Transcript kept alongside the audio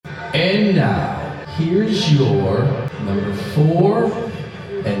And now, here's your number 4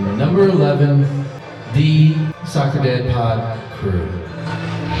 and number 11, the Soccer Dad Pod crew.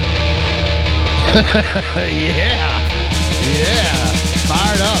 Yeah.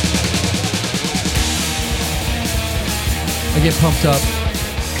 Fired up. I get pumped up.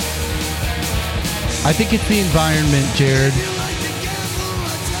 I think it's the environment, Jared.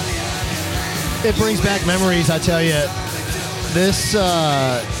 It brings back memories, I tell you. This,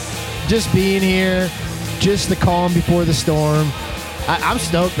 just being here, just the calm before the storm. I'm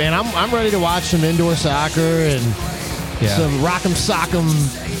stoked, man. I'm ready to watch some indoor soccer and some rock'em sock'em,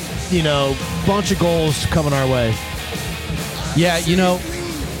 bunch of goals coming our way. Yeah,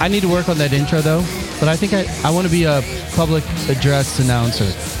 I need to work on that intro, though. But I think I want to be a public address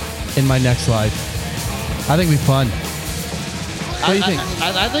announcer in my next life. I think it'd be fun. What do you think?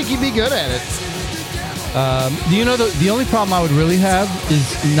 I think you'd be good at it. The only problem I would really have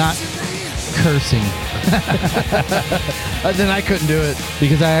is not cursing. Then I couldn't do it.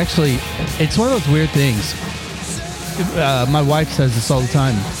 Because it's one of those weird things. My wife says this all the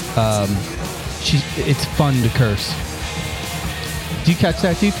time. It's fun to curse. Do you catch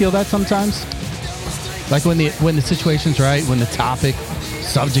that? Do you feel that sometimes? Like when the situation's right, when the topic,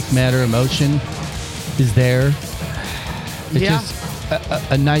 subject matter, emotion is there. It's just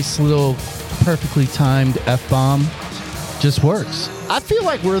a nice little perfectly timed F-bomb just works. I feel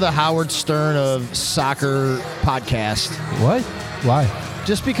like we're the Howard Stern of soccer podcast. What? Why?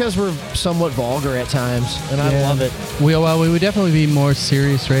 Just because we're somewhat vulgar at times, and I love it. We would definitely be more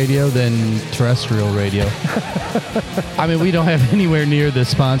serious radio than terrestrial radio. I mean, we don't have anywhere near the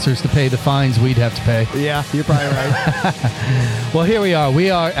sponsors to pay the fines we'd have to pay. Yeah, you're probably right. Well, here we are.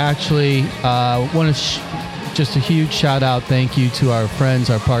 We are actually want to just a huge shout out, thank you to our friends,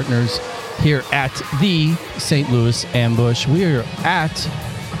 our partners here at the St. Louis Ambush. We are at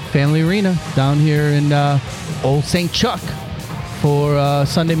Family Arena down here in Old St. Chuck for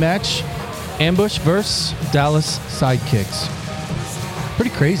Sunday match, Ambush versus Dallas Sidekicks.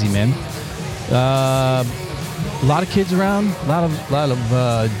 Pretty crazy, man. A lot of kids around, a lot of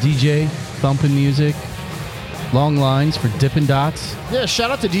DJ bumping music, long lines for Dippin' Dots. Yeah, shout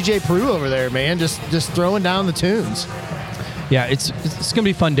out to DJ Prue over there, man. Just throwing down the tunes. Yeah, it's gonna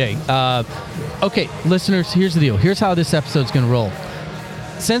be a fun day. Okay, listeners, here's the deal. Here's how this episode's gonna roll.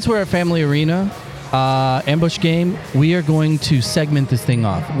 Since we're at Family Arena. Ambush game, we are going to segment this thing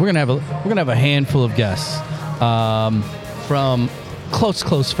off. We're gonna have a handful of guests from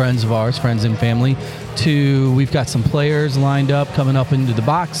close friends of ours, friends and family, to we've got some players lined up coming up into the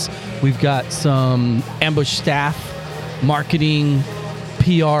box. We've got some Ambush staff, marketing,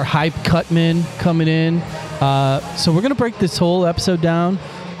 PR hype cutmen coming in. So we're gonna break this whole episode down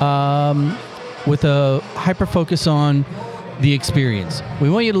with a hyper focus on the experience. We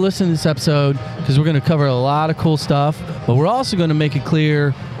want you to listen to this episode because we're going to cover a lot of cool stuff, but we're also going to make it clear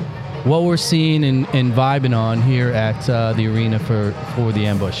what we're seeing and vibing on here at the arena for the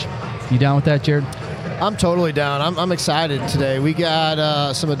Ambush. You down with that, Jared? I'm totally down. I'm excited today. We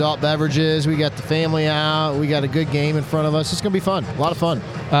got some adult beverages. We got the family out. We got a good game in front of us. It's going to be fun. A lot of fun.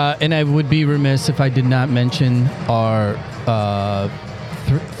 And I would be remiss if I did not mention our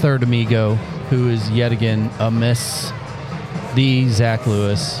third amigo, who is yet again a miss. The Zach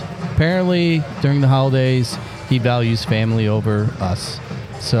Lewis. Apparently, during the holidays, he values family over us.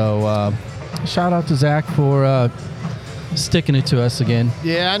 So, shout out to Zach for sticking it to us again.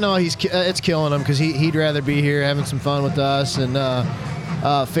 Yeah, I know it's killing him because he'd rather be here having some fun with us and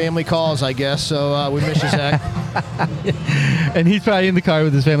family calls, I guess. So we miss you, Zach. And he's probably in the car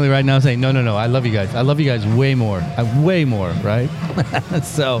with his family right now saying, no, I love you guys. I love you guys way more, right?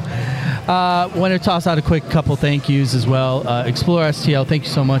 So, want to toss out a quick couple thank yous as well. Explore STL, thank you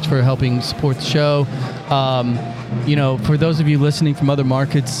so much for helping support the show. For those of you listening from other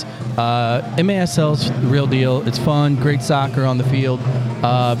markets, MASL's the real deal. It's fun, great soccer on the field.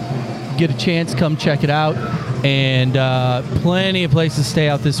 Get a chance, come check it out. And plenty of places to stay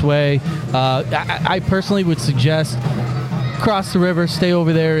out this way. I personally would suggest cross the river, stay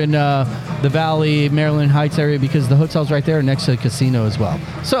over there in the Valley, Maryland Heights area, because the hotel's right there next to the casino as well.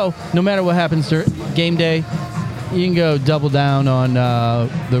 So no matter what happens during game day, you can go double down on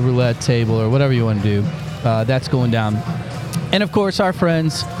the roulette table or whatever you want to do. That's going down. And of course, our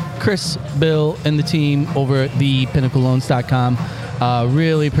friends, Chris, Bill, and the team over at thepinnacleloans.com.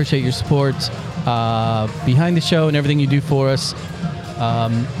 Really appreciate your support behind the show and everything you do for us.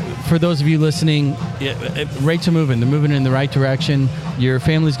 For those of you listening, rates are moving. They're moving in the right direction. Your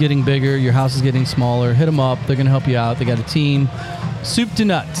family's getting bigger. Your house is getting smaller. Hit them up. They're going to help you out. They got a team. Soup to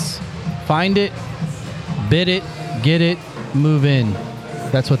nuts. Find it, bid it, get it, move in.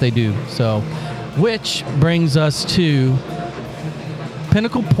 That's what they do. So, which brings us to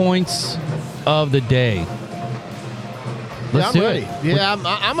pinnacle points of the day. Let's do ready. it. Yeah,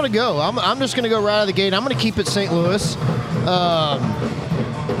 I'm going to go. I'm just going to go right out of the gate. I'm going to keep it St. Louis.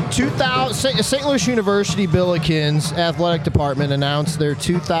 2000 St. Louis University Billikens Athletic Department announced their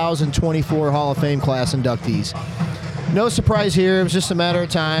 2024 Hall of Fame class inductees. No surprise here. It was just a matter of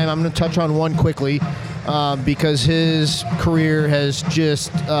time. I'm going to touch on one quickly because his career has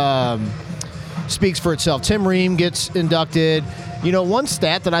just speaks for itself. Tim Ream gets inducted. You know, one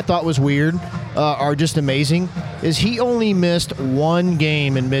stat that I thought was weird or just amazing is he only missed one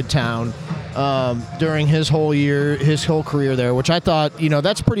game in Midtown during his whole career there, which I thought, you know,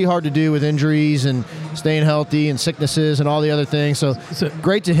 that's pretty hard to do with injuries and staying healthy and sicknesses and all the other things. So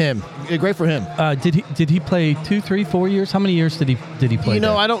great to him. Great for him. Did he play 2, 3, 4 years? How many years did he play? You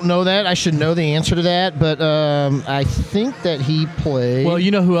know, there? I don't know that. I should know the answer to that, but I think that he played. Well, you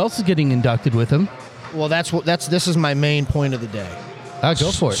know who else is getting inducted with him? Well, this is my main point of the day.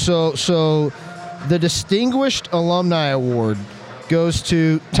 Go for it. So the Distinguished Alumni Award goes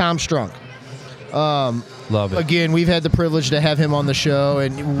to Tom Strunk. Love it. Again, we've had the privilege to have him on the show,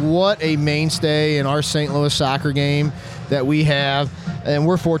 and what a mainstay in our St. Louis soccer game that we have, and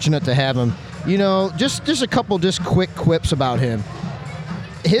we're fortunate to have him. You know, just a couple quick quips about him.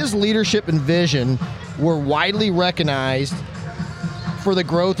 His leadership and vision were widely recognized for the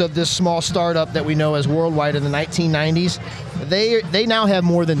growth of this small startup that we know as Worldwide in the 1990s. They now have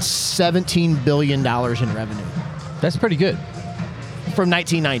more than $17 billion in revenue. That's pretty good. From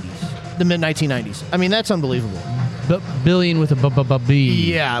 1990s, the mid-1990s. I mean, that's unbelievable. Billion with a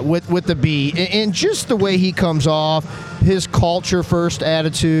B. Yeah, with the B. And just the way he comes off, his culture-first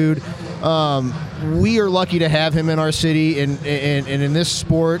attitude. We are lucky to have him in our city and in this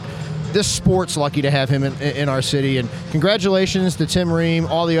sport. This sport's lucky to have him in our city. And congratulations to Tim Ream,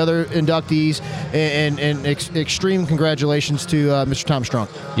 all the other inductees, and extreme congratulations to Mr. Tom Strunk.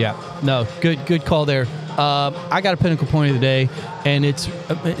 Yeah, no, good call there. I got a pinnacle point of the day, and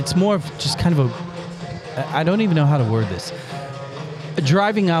it's more of just kind of I don't even know how to word this.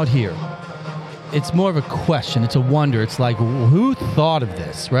 Driving out here, it's more of a question. It's a wonder. It's like, who thought of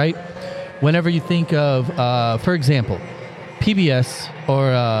this, right? Whenever you think of, for example, PBS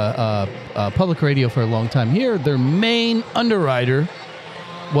or public radio for a long time here, their main underwriter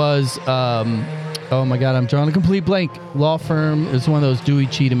was, oh my God, I'm drawing a complete blank. Law firm. It was one of those Dewey,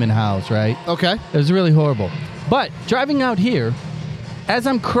 Cheatham and House, right? Okay. It was really horrible. But driving out here, as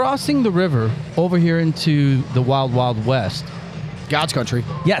I'm crossing the river over here into the Wild Wild West. God's country.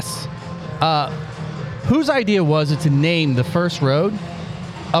 Yes. Whose idea was it to name the first road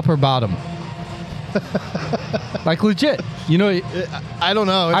Upper Bottom? Like legit. You know, I don't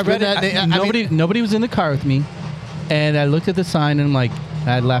know. I read it. Nobody was in the car with me, and I looked at the sign and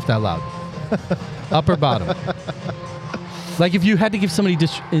I laughed out loud. Upper Bottom. Like if you had to give somebody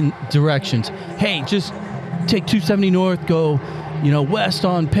directions, hey, just take 270 north, go, west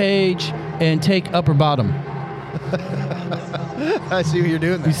on Page, and take Upper Bottom. I see what you're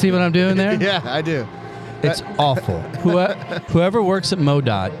doing there. You see what I'm doing there? Yeah, I do. It's awful. Whoever works at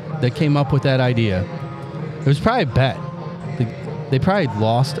MoDOT that came up with that idea, it was probably a bet. They probably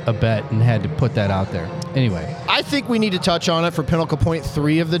lost a bet and had to put that out there. Anyway. I think we need to touch on it for Pinnacle Point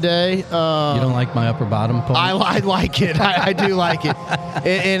 3 of the day. You don't like my Upper Bottom point? I like it. I do like it.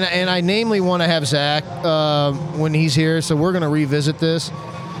 And I namely want to have Zach when he's here, so we're going to revisit this.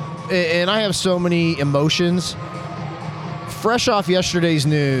 And I have so many emotions. Fresh off yesterday's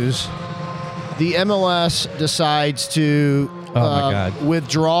news, the MLS decides to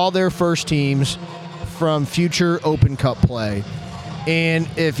withdraw their first teams from future Open Cup play. And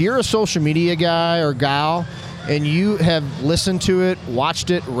if you're a social media guy or gal and you have listened to it, watched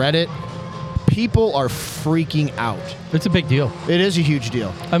it, read it, people are freaking out. It's a big deal. It is a huge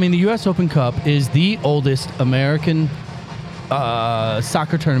deal. I mean, the U.S. Open Cup is the oldest American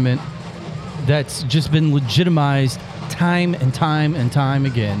soccer tournament that's just been legitimized time and time and time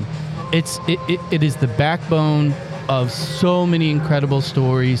again. It is the backbone of so many incredible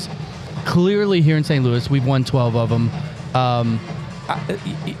stories. Clearly here in St. Louis, we've won 12 of them.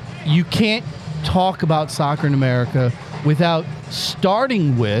 You can't talk about soccer in America without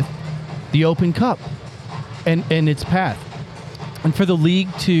starting with the Open Cup and its path. And for the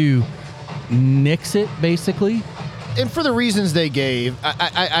league to nix it, basically. And for the reasons they gave,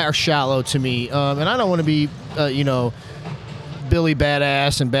 are shallow to me. And I don't want to be, Billy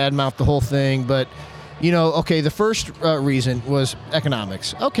Badass and badmouth the whole thing, but okay, the first reason was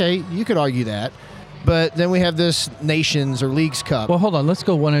economics. Okay, you could argue that. But then we have this Nations or Leagues Cup. Well, hold on. Let's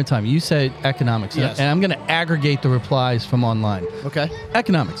go one at a time. You said economics. Yes. And I'm going to aggregate the replies from online. Okay.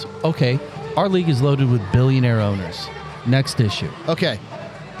 Economics. Okay. Our league is loaded with billionaire owners. Next issue. Okay.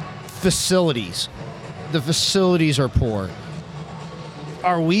 Facilities. The facilities are poor.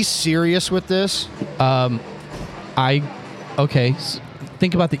 Are we serious with this? Okay.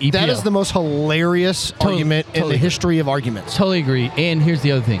 Think about the EPL. That is the most hilarious argument in the totally. history of arguments. Totally agree. And here's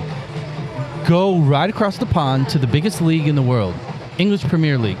the other thing. Go right across the pond to the biggest league in the world, English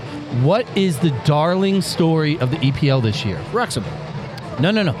Premier League. What is the darling story of the EPL this year? Wrexham.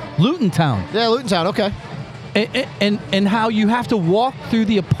 No. Luton Town. Yeah, Luton Town. Okay. And how you have to walk through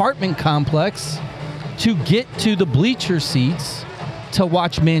the apartment complex to get to the bleacher seats to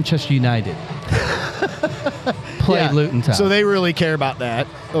watch Manchester United play Luton Town. So they really care about that.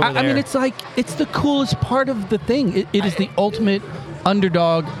 I mean, it's like, it's the coolest part of the thing. It is the ultimate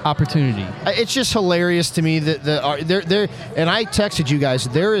underdog opportunity. It's just hilarious to me that there. And I texted you guys.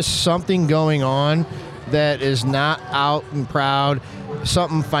 There is something going on that is not out and proud.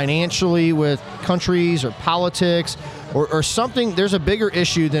 Something financially with countries or politics or something. There's a bigger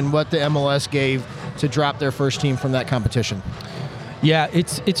issue than what the MLS gave to drop their first team from that competition. Yeah,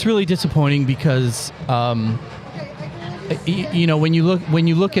 it's really disappointing because you know, when you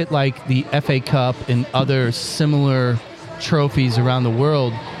look at like the FA Cup and other similar trophies around the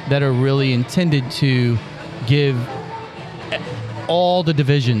world that are really intended to give all the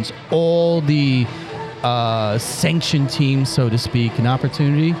divisions, all the sanctioned teams, so to speak, an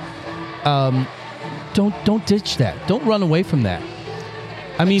opportunity. Don't ditch that. Don't run away from that.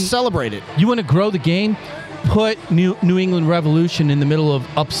 I mean, celebrate it. You want to grow the game? Put New England Revolution in the middle of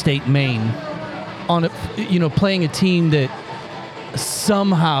upstate Maine, on playing a team that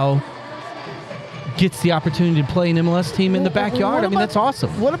somehow gets the opportunity to play an MLS team in the backyard. I mean, that's awesome.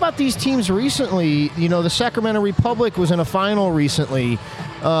 What about these teams recently? You know, the Sacramento Republic was in a final recently.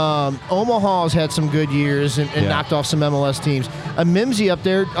 Omaha's had some good years and knocked off some MLS teams. Mimsy up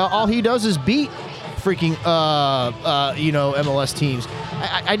there, all he does is beat freaking MLS teams.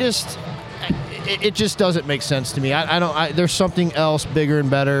 It just doesn't make sense to me. There's something else bigger and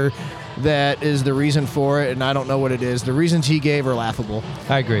better that is the reason for it, and I don't know what it is. The reasons he gave are laughable.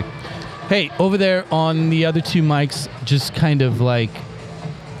 I agree. Hey, over there on the other two mics, just kind of like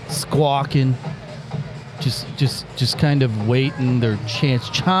squawking, just kind of waiting their chance,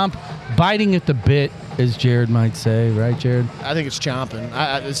 biting at the bit, as Jared might say, right, Jared? I think it's chomping.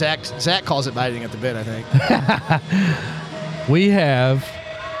 Zach calls it biting at the bit, I think. We have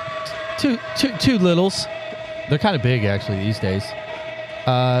two littles. They're kind of big, actually, these days.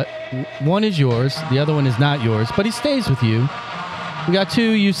 One is yours. The other one is not yours, but he stays with you. We got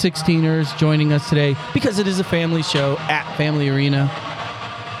two U16ers joining us today because it is a family show at Family Arena.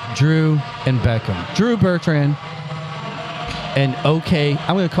 Drew and Beckham. Drew Bertrand and OK.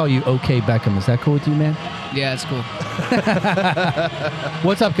 I'm going to call you OK Beckham. Is that cool with you, man? Yeah, it's cool.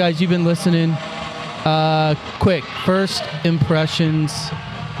 What's up, guys? You've been listening. Quick, first impressions.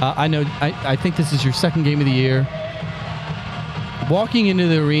 I think this is your second game of the year. Walking into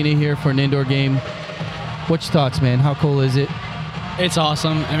the arena here for an indoor game, what's your thoughts, man? How cool is it? It's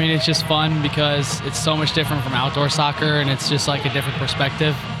awesome. I mean, it's just fun because it's so much different from outdoor soccer, and it's just like a different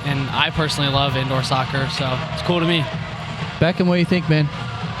perspective. And I personally love indoor soccer, so it's cool to me. Beckham, what do you think, man?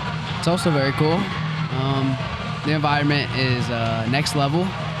 It's also very cool. The environment is next level.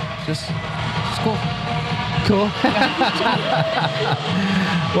 Just cool. Cool.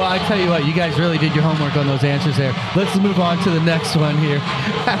 Well, I tell you what, you guys really did your homework on those answers there. Let's move on to the next one here.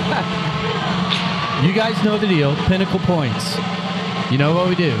 You guys know the deal. Pinnacle points. You know what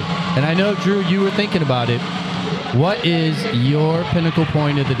we do. And I know, Drew, you were thinking about it. What is your pinnacle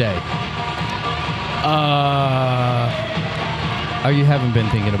point of the day? Oh, you haven't been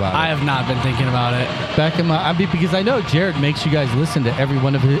thinking about it? I have not been thinking about it. Beckham, because I know Jared makes you guys listen to every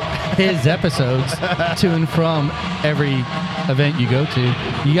one of his episodes to and from every event you go to.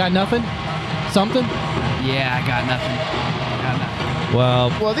 You got nothing? Something? Yeah, I got nothing.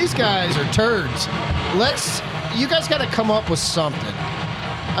 Well, these guys are turds. You guys got to come up with something.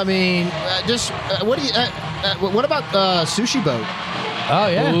 I mean, what about Sushi Boat? Oh,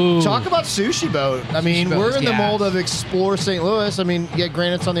 yeah. Ooh. Talk about Sushi Boat. I mean, we're in the mold of Explore St. Louis. I mean, yeah,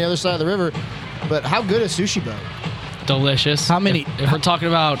 granted, it's on the other side of the river, but how good is Sushi Boat? Delicious. How many? If we're talking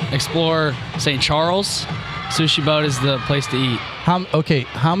about Explore St. Charles, Sushi Boat is the place to eat.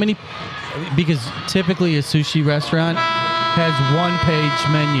 How many? Because typically a sushi restaurant has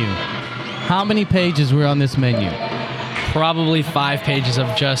one-page menu. How many pages were on this menu? Probably 5 pages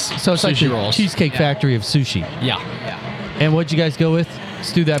of just So it's sushi like the rolls. Cheesecake Factory of sushi. Yeah. And what'd you guys go with?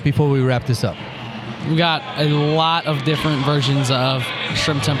 Let's do that before we wrap this up. We got a lot of different versions of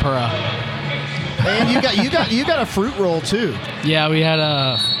shrimp tempura. And you got a fruit roll too. Yeah, we had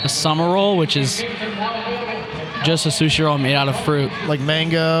a summer roll, which is just a sushi roll made out of fruit. Like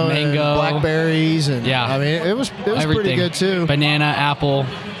mango, and blackberries, and yeah. I mean, it was Everything. pretty good too. Banana, apple.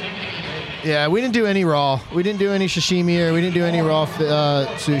 Yeah, we didn't do any raw. We didn't do any sashimi, or we didn't do any raw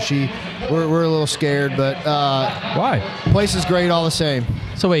sushi. We're a little scared, but Why? place is great all the same.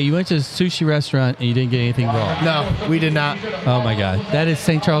 So wait, you went to a sushi restaurant and you didn't get anything raw? No, we did not. Oh my God, that is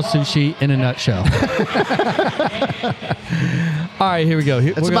St. Charles sushi in a nutshell. All right, here we go.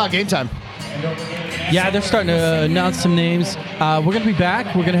 It's about game time. Yeah, they're starting to announce some names. We're going to be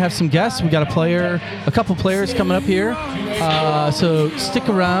back. We're going to have some guests. We got a couple players coming up here. So stick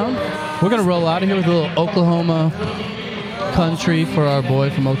around. We're going to roll out of here with a little Oklahoma country for our boy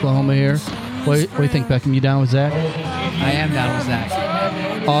from Oklahoma here. What do you think, Beckham? You down with Zach? I am down with Zach.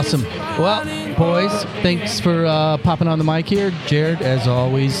 Awesome. Well, boys, thanks for popping on the mic here. Jared, as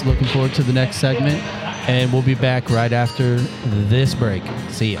always, looking forward to the next segment. And we'll be back right after this break.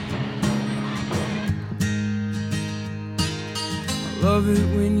 See ya. Love it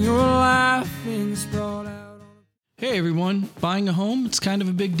when you're laughing, sprawled out. Hey everyone, buying a home, it's kind of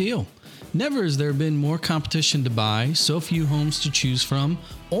a big deal. Never has there been more competition to buy, so few homes to choose from,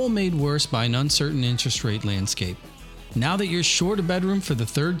 all made worse by an uncertain interest rate landscape. Now that you're short a bedroom for the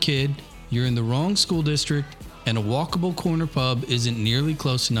third kid, you're in the wrong school district, and a walkable corner pub isn't nearly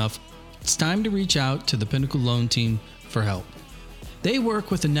close enough, it's time to reach out to the Pinnacle Loan Team for help. They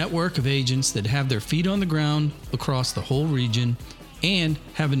work with a network of agents that have their feet on the ground across the whole region and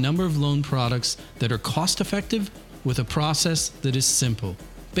have a number of loan products that are cost-effective with a process that is simple.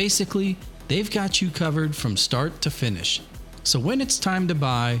 Basically, they've got you covered from start to finish. So when it's time to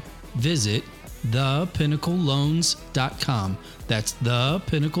buy, visit thepinnacleloans.com. That's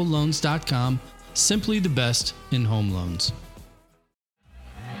thepinnacleloans.com. Simply the best in home loans.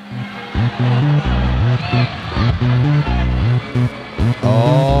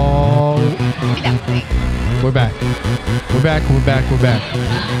 Oh, we're back.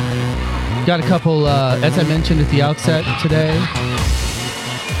 Got a couple, as I mentioned at the outset today.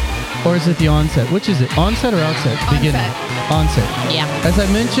 Or is it the onset? Which is it? Onset or outset? Onset. Beginning. Onset. Yeah. As I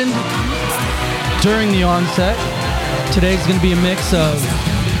mentioned during the onset, today's going to be a mix of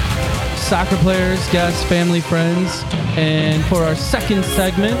soccer players, guests, family, friends. And for our second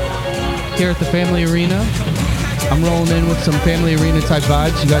segment here at the Family Arena, I'm rolling in with some Family Arena type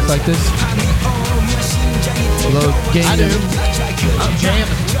vibes. You guys like this? A little game. I do. I'm jamming.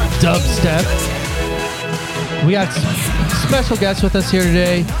 Dubstep. We got special guests with us here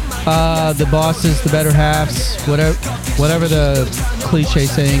today. The bosses, the better halves, whatever the cliche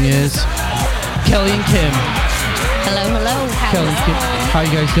saying is. Kelly and Kim. Hello. Kelly and Kim, how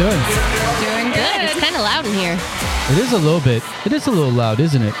you guys doing? Doing good. It's kind of loud in here. It is a little bit. It is a little loud,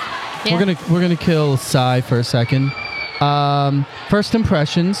 isn't it? Yeah. We're gonna kill Cy for a second. First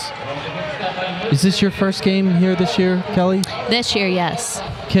impressions. Is this your first game here this year, Kelly? This year, yes.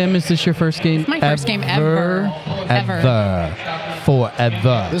 Kim, is this your first game? It's my first game ever.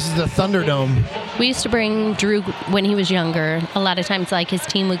 Forever. This is the Thunderdome. We used to bring Drew when he was younger. A lot of times, like his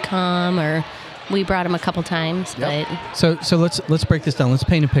team would come, or we brought him a couple times. Yep. But So let's break this down. Let's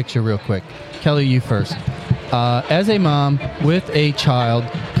paint a picture real quick. Kelly, you first. As a mom with a child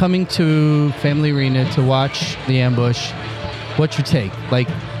coming to Family Arena to watch the ambush, what's your take? Like,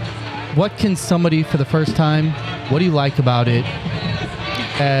 what can somebody for the first time, what do you like about it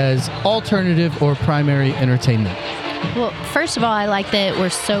as alternative or primary entertainment? well, first of all, I like that we're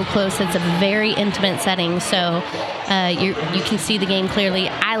so close. It's a very intimate setting, so you can see the game clearly.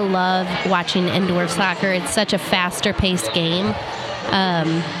 I love watching indoor soccer. It's such a faster paced game.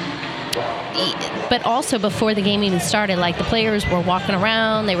 But also before the game even started, like the players were walking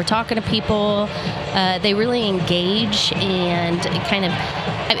around, they were talking to people, they really engage and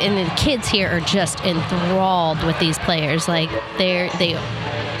and the kids here are just enthralled with these players. Like they're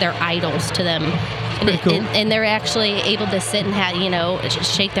idols to them. Cool. And they're actually able to sit and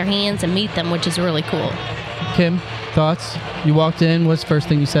shake their hands and meet them, which is really cool. Kim, thoughts? You walked in, what's the first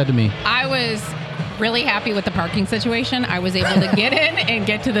thing you said to me? I was really happy with the parking situation. I was able to get in and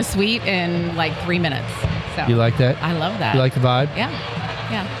get to the suite in like 3 minutes. So You like that? I love that. You like the vibe? Yeah.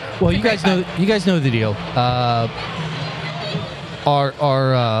 Well, It's you a guys great know the deal.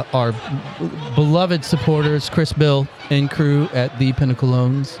 Our beloved supporters, Chris, Bill, and crew at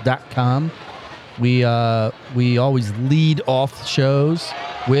thepinnacleloans.com. We always lead off shows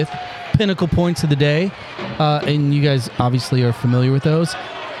with Pinnacle Points of the Day, and you guys obviously are familiar with those.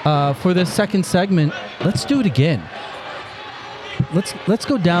 For the second segment, let's do it again. let's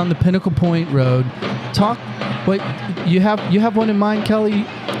go down the Pinnacle Point Road. Talk. Wait, you have one in mind, Kelly?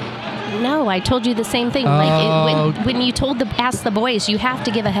 No, I told you the same thing. When you ask the boys, you have to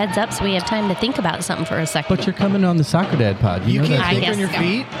give a heads up so we have time to think about something for a second. But you're coming on the Soccer Dad pod. You know can't that? think on your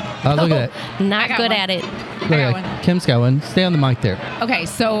feet? Look at that. Not good at it. Look at that. Kim's got one. Stay on the mic there. Okay,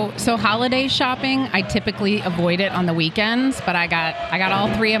 so holiday shopping, I typically avoid it on the weekends, but I got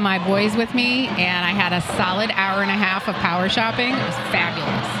all three of my boys with me, and I had a solid hour and a half of power shopping. It was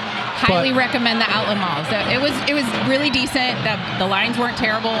fabulous. Highly recommend the outlet malls. It was really decent. The lines weren't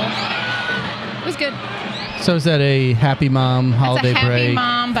terrible. It was good. So is that a happy mom holiday It's a happy break?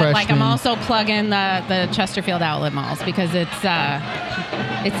 mom, but like I'm freshman? also plugging the Chesterfield outlet malls because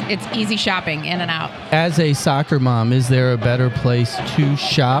it's easy shopping in and out. As a soccer mom, is there a better place to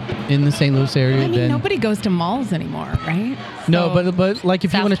shop in the St. Louis area I mean, than? nobody goes to malls anymore, right? No, So- but like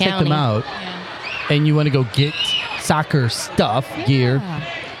if you South want to take them County. out and you want to go get soccer stuff, gear,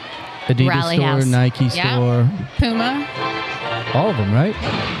 Adidas Rally store, House. Nike Yeah. store, Puma, all of them, right?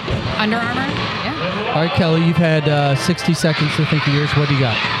 Under Armour, yeah. All right, Kelly, you've had 60 seconds to think of yours. What do you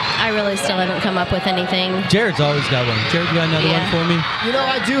got? I really still haven't come up with anything. Jared's always got one. Jared, you got another Yeah. one for me? You know,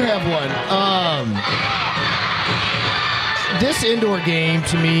 I do have one. This indoor game,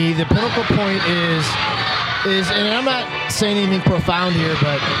 to me, the pinnacle point is, and I'm not saying anything profound here,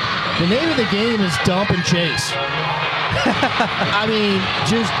 but the name of the game is dump and chase. I mean,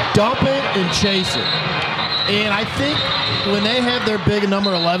 just dump it and chase it. And I think when they have their big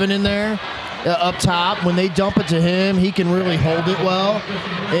number 11 in there, up top, when they dump it to him, he can really hold it well.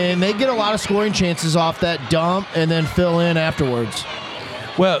 And they get a lot of scoring chances off that dump and then fill in afterwards.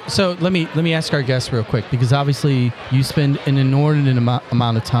 Well, so let me ask our guests real quick, because obviously you spend an inordinate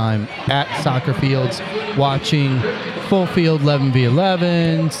amount of time at soccer fields watching full field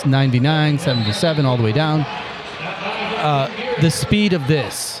 11v11s, 9v9, 7v7, all the way down. The speed of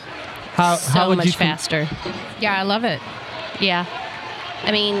this, how would much you faster. Yeah, I love it. Yeah.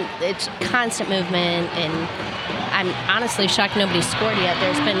 I mean, it's constant movement, and I'm honestly shocked nobody scored yet.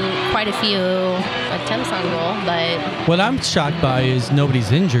 There's been quite a few attempts on goal, but What I'm shocked by is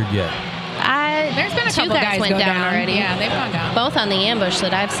nobody's injured yet. There's been a two couple guys went go down already. Yeah, they've gone down. Both on the ambush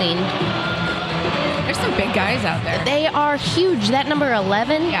that I've seen. There's some big guys out there. They are huge. That number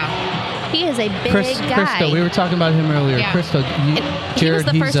 11, Yeah. he is a big guy. Christo, we were talking about him earlier. Yeah. Christo, He Jared,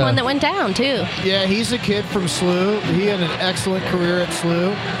 was the first he's, one that went down, too. Yeah, he's a kid from SLU. He had an excellent career at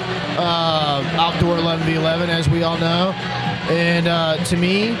SLU. Outdoor 11v11, as we all know. And to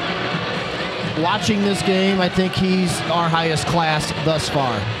me, watching this game, I think he's our highest class thus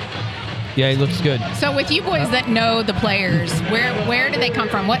far. Yeah, he looks good. So with you boys that know the players, where do they come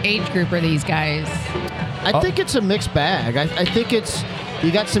from? What age group are these guys? I think it's a mixed bag. I think it's,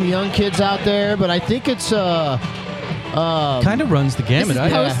 you got some young kids out there, but I think it's Kind of runs the gamut.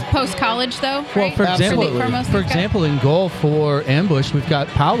 This is post college though. Well, right? for example, For most of these guys? in goal for ambush, we've got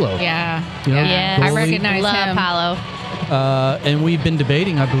Paolo. Yeah. You know, Yeah. goalie. I recognize Love him. Paulo. And we've been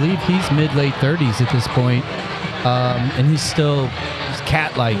debating. I believe he's mid-late 30s at this point. And he's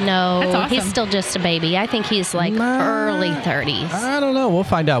cat-like. No, That's awesome. he's still just a baby. I think he's like early 30s. I don't know. We'll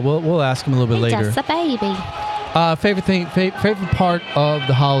find out. We'll ask him a little bit later. Just a baby. Favorite part of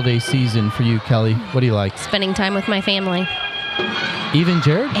the holiday season for you, Kelly? What do you like? Spending time with my family. Even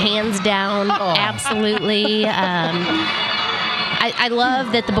Jared? Hands down, absolutely. I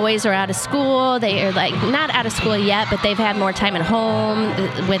love that the boys are out of school. They are like not out of school yet, but they've had more time at home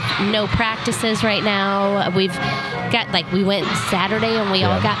with no practices right now. We've got we went Saturday and we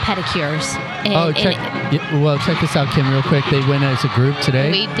all got pedicures. And, check this out, Kim, real quick. They went as a group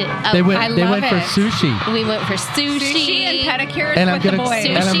today. We did. Oh, They went. I They love went for it. sushi. We went for sushi. Sushi and pedicures And I'm with the gonna- boys.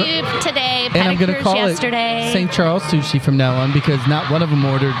 and I'm- Sushi today, And I'm going to pedicures call yesterday. it St. Charles Sushi from now on, because not one of them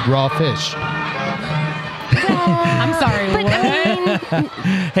ordered raw fish. I'm sorry. What?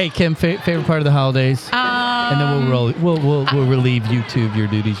 Hey, Kim, favorite part of the holidays, and then we'll relieve you two of your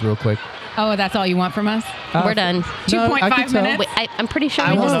duties real quick. Oh, that's all you want from us? We're done. 2.5 minutes? Wait, I'm pretty sure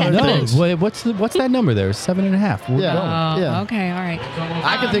I we just want got another through. thing. What's that number there? 7.5. We're Yeah. going. Oh, Yeah. okay, all right.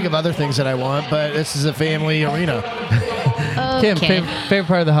 I can think of other things that I want, but this is a family arena. Kim, Okay. favorite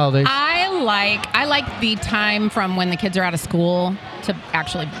part of the holidays? I like the time from when the kids are out of school to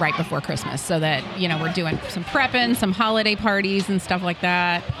actually right before Christmas, so that we're doing some prepping, some holiday parties and stuff like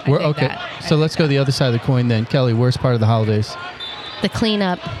that. I dig Okay, that. so let's go the other side of the coin then. Kelly, worst part of the holidays? The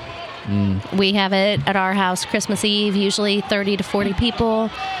cleanup. We have it at our house Christmas Eve, usually 30 to 40 people.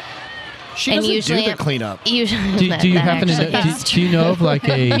 She And doesn't usually do the cleanup. Usually, Do you happen to know? Do you know of like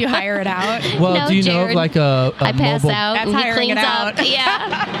a? You hire it out. Well, No, do you know of Jared. like a I pass mobile? out That's and he hiring cleans it up. out.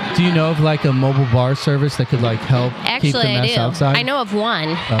 Yeah. Do you know of like a mobile bar service that could like help keep the Actually, I mess do. outside? I know of one.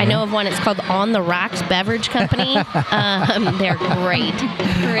 I know of one. It's called On the Rocks Beverage Company. They're great.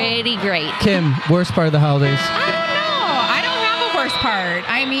 Pretty great. Kim, worst part of the holidays? I don't know. I don't have a worst part.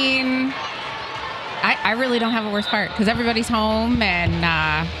 I mean, I really don't have a worst part because everybody's home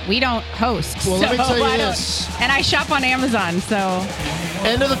and we don't host. Well, let me tell you I don't- this. And I shop on Amazon, so.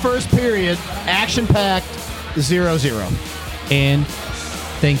 End of the first period, action-packed, 0-0. And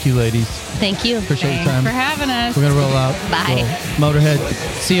thank you, ladies. Thank you. Appreciate your Thanks time. for having us. We're going to roll out. Bye. Roll. Motorhead.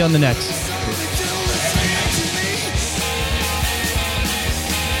 See you on the next.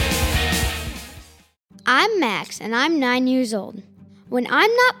 I'm Max, and I'm 9 years old. When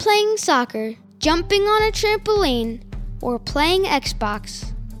I'm not playing soccer, jumping on a trampoline, or playing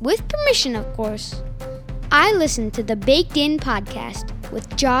Xbox, with permission, of course, I listen to the Baked In podcast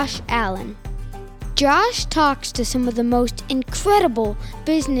with Josh Allen. Josh talks to some of the most incredible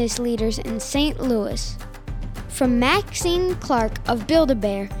business leaders in St. Louis. From Maxine Clark of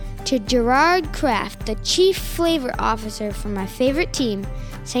Build-A-Bear to Gerard Kraft, the chief flavor officer for my favorite team,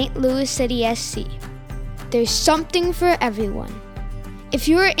 St. Louis City SC. There's something for everyone. If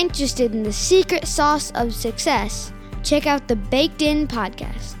you are interested in the secret sauce of success, check out the Baked In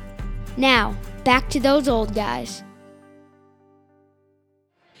podcast. Now, back to those old guys.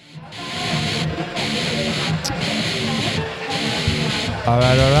 All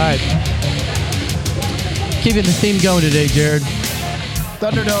right. Keeping the theme going today, Jared.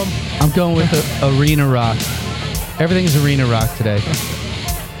 Thunderdome. I'm going with Arena Rock. Everything's Arena Rock today.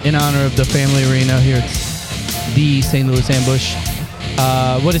 In honor of the family arena here at the St. Louis Ambush.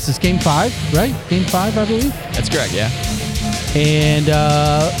 What is this, Game 5, right? Game 5, I believe? That's correct, yeah. And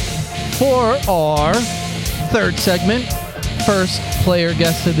for our third segment, first player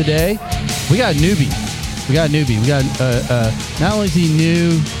guest of the day, we got a newbie. We got not only is he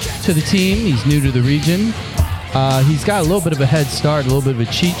new to the team, he's new to the region. He's got a little bit of a head start, a little bit of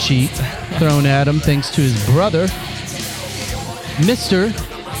a cheat sheet thrown at him thanks to his brother, Mr.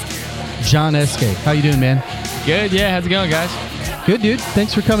 Jon Eskay. How you doing, man? Good, yeah. How's it going, guys? Good, dude.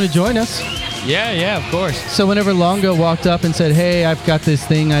 Thanks for coming to join us. Yeah, of course. So whenever Longo walked up and said, "Hey, I've got this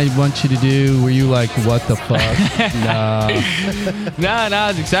thing I want you to do," were you like, "What the fuck?" Nah. No, I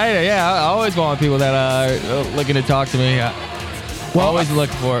was excited. Yeah, I always want people that are looking to talk to me. Always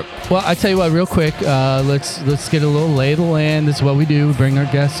looking for it. Well, I tell you what, real quick, let's get a little lay of the land. This is what we do. We bring our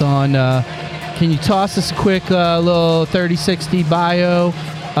guests on. Can you toss us a quick little 30-60 bio?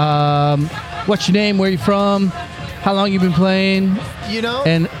 What's your name? Where you from? How long you been playing? You know?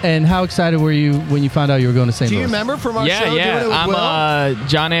 And how excited were you when you found out you were going to St. Do you Louis? remember from our show? Yeah. Doing it with I'm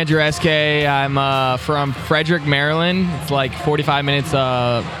Jon Andrew Eskay. I'm from Frederick, Maryland. It's like 45 minutes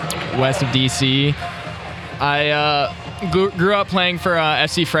west of D.C. I grew up playing for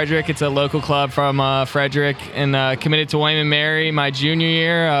FC Frederick. It's a local club from Frederick, and committed to William & Mary my junior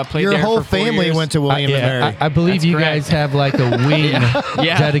year. Played Your there whole for 4 family years. went to William & Mary. I believe That's you correct. guys have like a wing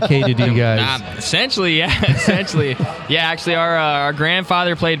dedicated to you guys. Essentially, yeah. Essentially. Yeah, actually, our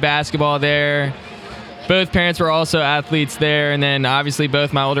grandfather played basketball there. Both parents were also athletes there, and then obviously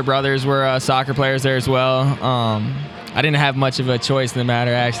both my older brothers were soccer players there as well. I didn't have much of a choice in the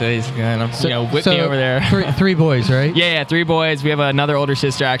matter, actually. He's kind of, whipped me over there. Three boys, right? Yeah, 3 boys. We have another older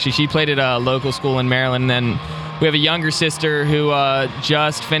sister, actually. She played at a local school in Maryland, and then we have a younger sister who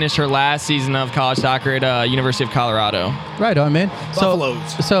just finished her last season of college soccer at University of Colorado. Right on, man.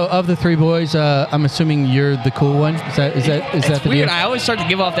 Buffaloes. So of the 3 boys, I'm assuming you're the cool one. Is that the Weird. deal? I always start to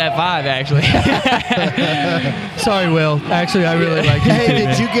give off that vibe, actually. Sorry, Will. Actually, I really like you.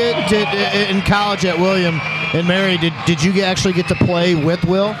 Hey, did in college at William & Mary, did you actually get to play with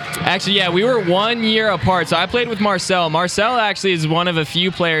Will? Actually, yeah, we were 1 year apart. So I played with Marcel. Marcel actually is one of a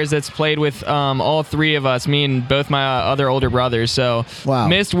few players that's played with all 3 of us, me and both my other older brothers. So Wow.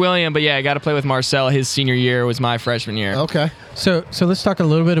 Missed William, but yeah, I got to play with Marcel. His senior year was my freshman year. Okay. So let's talk a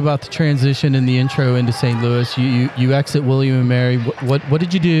little bit about the transition and the intro into St. Louis. You exit William & Mary. What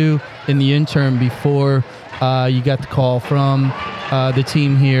did you do in the interim before you got the call from the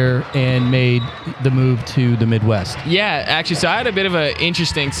team here and made the move to the Midwest? Yeah, actually, so I had a bit of an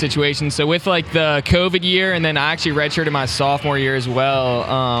interesting situation. So with like the COVID year, and then I actually redshirted my sophomore year as well.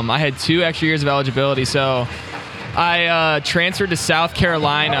 I had 2 extra years of eligibility. So I transferred to South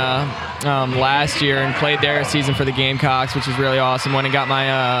Carolina last year and played there a season for the Gamecocks, which was really awesome. Went and got my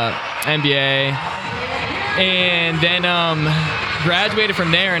MBA, and then graduated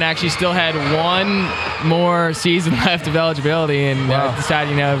from there and actually still had 1 more season left of eligibility, and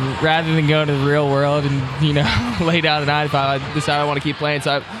decided, rather than go to the real world and, lay down at 9 to 5, I decided I want to keep playing.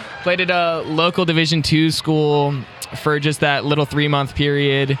 So I played at a local Division II school for just that little 3-month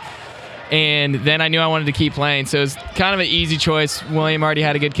period. And then I knew I wanted to keep playing, so it was kind of an easy choice. William already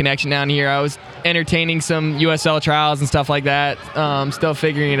had a good connection down here. I was entertaining some USL trials and stuff like that, still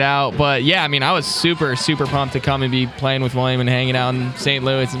figuring it out. But, yeah, I mean, I was super, super pumped to come and be playing with William and hanging out in St.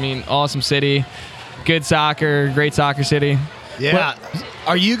 Louis. I mean, awesome city, good soccer, great soccer city. Yeah. Well,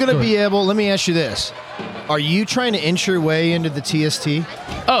 are you going to be able – let me ask you this. Are you trying to inch your way into the TST?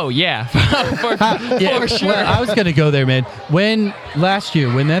 Oh, yeah. for sure. Well, I was going to go there, man. Last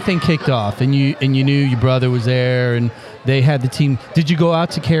year, when that thing kicked off and you knew your brother was there and they had the team, did you go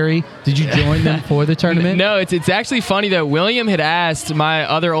out to Cary? Did you join them for the tournament? No, it's actually funny that William had asked my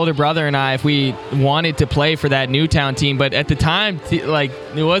other older brother and I if we wanted to play for that Newtown team, but at the time,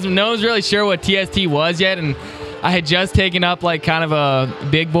 no one was really sure what TST was yet, and I had just taken up like kind of a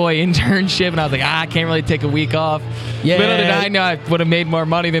big boy internship, and I was like, I can't really take a week off. Yeah. Little did I know I would have made more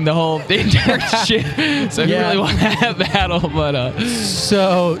money than the whole internship. So I really want that battle, but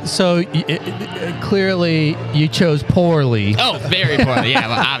clearly you chose poorly. Oh, very poorly. Yeah,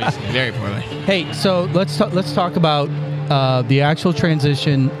 well, obviously, very poorly. Hey, so let's talk about the actual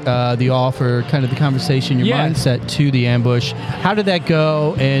transition, the offer, kind of the conversation, your mindset to the ambush. How did that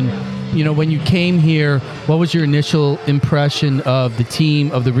go? And when you came here, what was your initial impression of the team,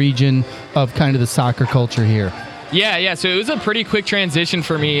 of the region, of kind of the soccer culture here? Yeah. So it was a pretty quick transition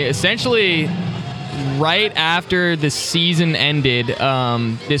for me. Essentially, right after the season ended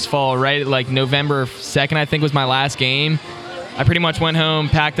this fall, right, like November 2nd, I think was my last game. I pretty much went home,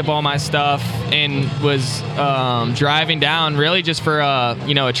 packed up all my stuff, and was driving down really just for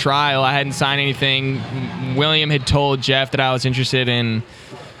a trial. I hadn't signed anything. William had told Jeff that I was interested in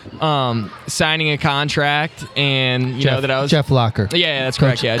signing a contract, and that I was Jeff Locker. Yeah, that's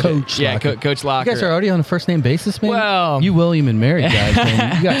correct. Yeah, Coach Locker. Coach Locker. You guys are already on a first name basis, man. Well, you William and Mary guys,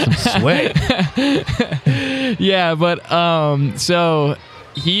 man, you got some sway. Yeah, but so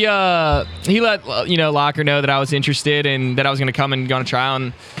he let Locker know that I was interested and that I was going to come and go on a trial.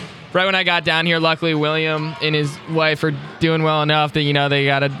 And right when I got down here, luckily William and his wife are doing well enough that they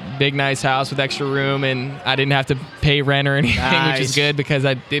got a big nice house with extra room, and I didn't have to pay rent or anything, which is good because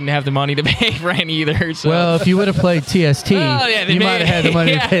I didn't have the money to pay rent either. So. Well, if you would have played TST, you might have had the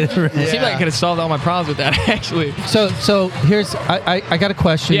money to pay the rent. It seemed like I could have solved all my problems with that, actually. So here's I got a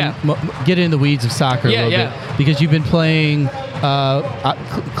question. Yeah. Get in the weeds of soccer a little bit, because you've been playing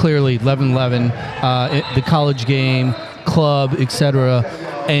clearly 11-11, the college game, club, etc.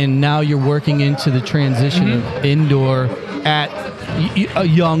 And now you're working into the transition of indoor at a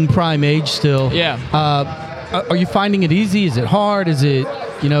young prime age still. Yeah. Are you finding it easy? Is it hard? Is it,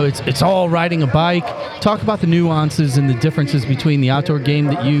 it's all riding a bike? Talk about the nuances and the differences between the outdoor game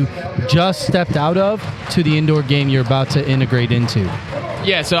that you just stepped out of to the indoor game you're about to integrate into.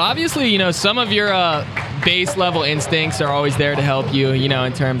 Yeah, so obviously, some of your base level instincts are always there to help you,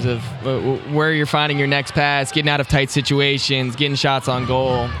 in terms of where you're finding your next pass, getting out of tight situations, getting shots on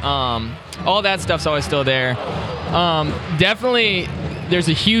goal. All that stuff's always still there. Definitely, there's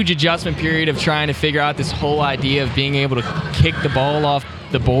a huge adjustment period of trying to figure out this whole idea of being able to kick the ball off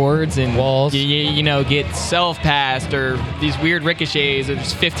the boards and walls, get self-passed or these weird ricochets or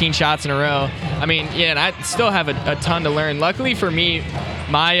just 15 shots in a row. I mean, and I still have a ton to learn. Luckily for me,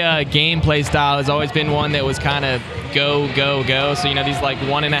 my gameplay style has always been one that was kind of go. So, these like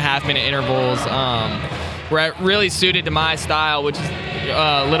 1.5 minute intervals were really suited to my style, which is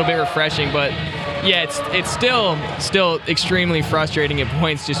a little bit refreshing. But yeah, it's still extremely frustrating at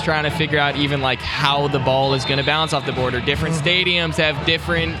points, just trying to figure out even like how the ball is going to bounce off the board. Or different stadiums have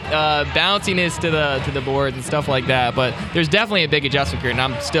different bounciness to the boards and stuff like that. But there's definitely a big adjustment period,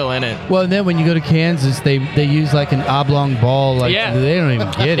 and I'm still in it. Well, and then when you go to Kansas, they use like an oblong ball, like they don't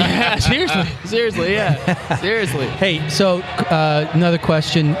even get it. Yeah, seriously, yeah, seriously. Hey, so another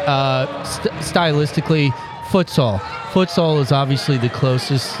question, stylistically, futsal. Futsal is obviously the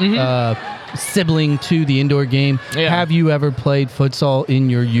closest sibling to the indoor game. Yeah. Have you ever played futsal in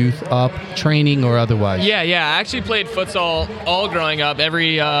your youth up, training or otherwise? Yeah. I actually played futsal all growing up,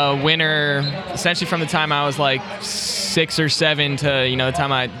 every winter, essentially from the time I was like 6 or 7 to the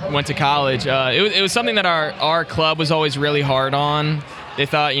time I went to college. It was something that our club was always really hard on. They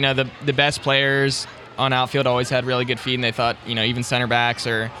thought the best players on outfield always had really good feet, and they thought even center backs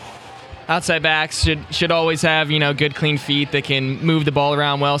or outside backs should always have good clean feet that can move the ball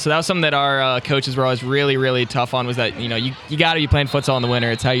around well. So that was something that our coaches were always really, really tough on, was that you got to be playing futsal in the winter.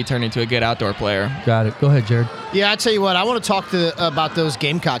 It's how you turn into a good outdoor player. Got it. Go ahead, Jared. Yeah, I tell you what, I want to talk about those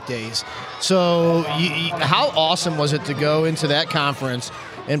Gamecock days. So how awesome was it to go into that conference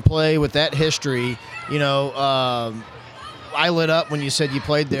and play with that history? I lit up when you said you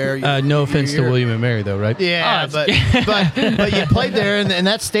played there. No offense to William and Mary, though, right? Yeah, but you played there, and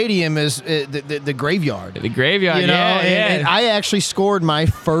that stadium is the graveyard. The graveyard, you know, yeah. And I actually scored my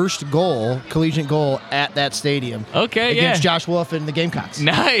first collegiate goal at that stadium. Okay, against Josh Wolf and the Gamecocks.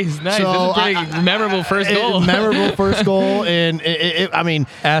 Nice. So That's a pretty memorable first goal. Memorable first goal, and I mean,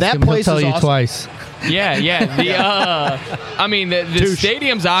 Ask that him, place he'll is tell you awesome. twice. Yeah. The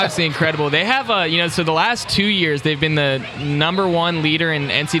stadium's obviously incredible. They have so the last 2 years they've been the number one leader in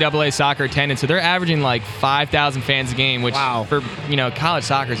NCAA soccer attendance. So they're averaging like 5,000 fans a game, which for college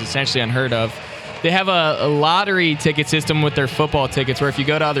soccer is essentially unheard of. They have a lottery ticket system with their football tickets, where if you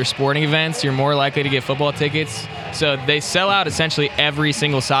go to other sporting events, you're more likely to get football tickets. So they sell out essentially every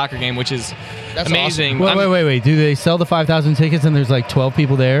single soccer game, which is amazing. Awesome. Wait. Do they sell the 5,000 tickets and there's like 12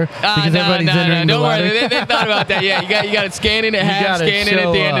 people there? Because everybody's entering the Don't lottery? worry. They thought about that. Yeah, you got to scan in at half, scan in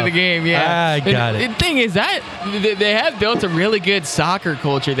at the end of the game. Yeah, I got it. The thing is that they have built a really good soccer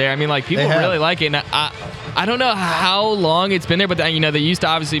culture there. I mean, like people really like it. And I don't know how long it's been there, but they used to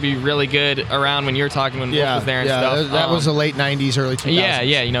obviously be really good around when you were talking when Wolf was there and stuff. That was the late 90s, early 2000s.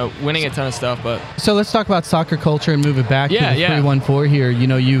 Yeah, winning a ton of stuff. But so let's talk about soccer culture and move it back to the 314 here.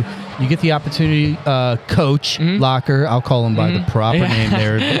 You get the opportunity, coach Locker. I'll call him by the proper name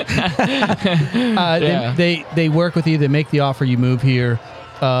there. They work with you. They make the offer. You move here.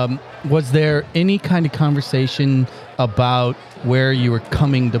 Was there any kind of conversation about where you were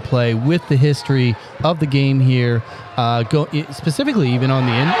coming to play with the history of the game here, specifically even on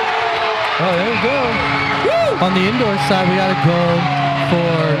the there we go. Woo! On the indoor side, we got a goal for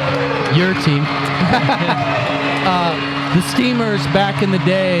your team. The Steamers back in the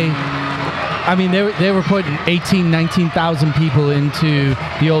day, I mean, they were putting 19,000 people into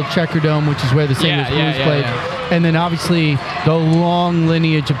the old Checker Dome, which is where the St. Louis Blues played. Yeah. And then obviously the long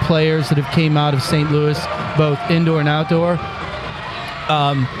lineage of players that have came out of St. Louis, both indoor and outdoor.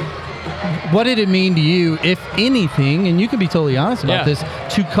 What did it mean to you, if anything, and you can be totally honest about this,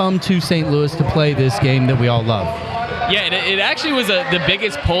 to come to St. Louis to play this game that we all love? Yeah, it actually was the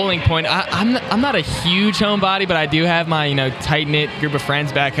biggest polling point. I'm not a huge homebody, but I do have my tight-knit group of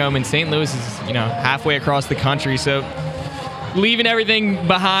friends back home, and St. Louis is halfway across the country. So leaving everything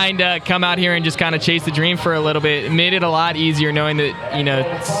behind, come out here and just kind of chase the dream for a little bit, it made it a lot easier knowing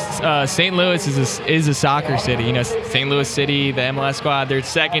that St. Louis is a soccer city. St. Louis City, the MLS squad, their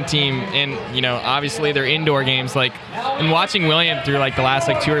second team, and obviously their indoor games. And watching William through the last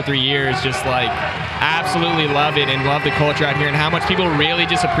 2 or 3 years, just absolutely love it and love the culture out here and how much people really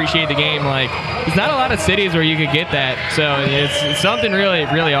just appreciate the game. There's not a lot of cities where you could get that, so it's something really,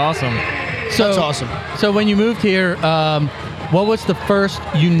 really awesome. That's awesome. So when you moved here, what was the first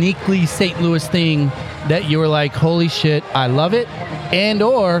uniquely St. Louis thing that you were like, holy shit, I love it? And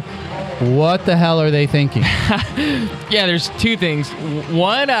or what the hell are they thinking? Yeah, there's two things.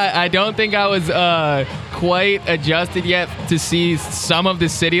 One, I don't think I was quite adjusted yet to see some of the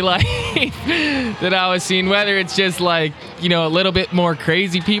city life that I was seeing, whether it's just a little bit more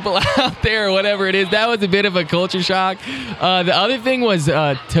crazy people out there or whatever it is. That was a bit of a culture shock. The other thing was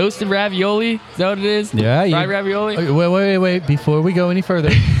toasted ravioli. Is that what it is? Yeah. Fried ravioli? Wait. Before we go any further,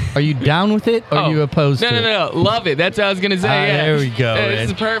 are you down with it or are you opposed to it? No. Love it. That's what I was going to say. Yeah. There we go.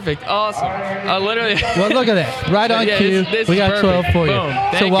 This is perfect. Awesome. Literally. Well, look at that. Right on cue. This we got 12 for you.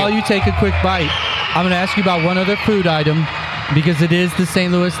 Boom. So while you take a quick bite, I'm going to ask you about one other food item because it is the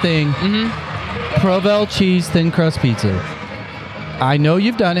St. Louis thing. Provel cheese thin crust pizza. I know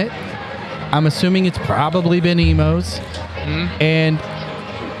you've done it. I'm assuming it's probably been Emo's. And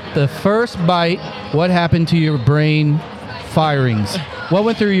the first bite, what happened to your brain firings? What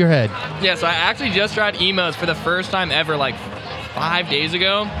went through your head? Yeah, so I actually just tried Emo's for the first time ever 5 days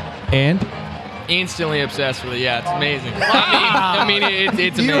ago. And? Instantly obsessed with it. Yeah, it's amazing. I mean, it's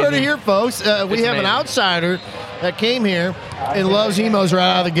amazing. You heard it here, folks. We have an outsider that came here and loves Emo's right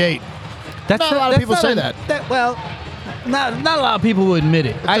out of the gate. Not a lot of people say that. Not a lot of people will admit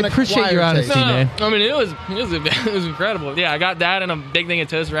it. I appreciate your honesty, man. I mean, it was incredible. Yeah, I got that and a big thing of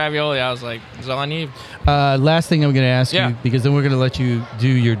toasted ravioli. I was like, that's all I need. Last thing I'm going to ask you, because then we're going to let you do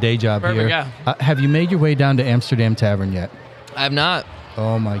your day job here. Yeah. Have you made your way down to Amsterdam Tavern yet? I have not.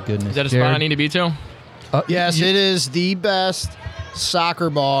 Oh, my goodness. Is that a spot I need to be to? Yes, it is the best soccer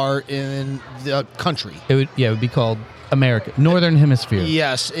bar in the country. It would be called America, Northern Hemisphere.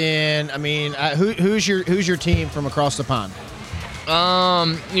 Yes, and I mean, who's your team from across the pond?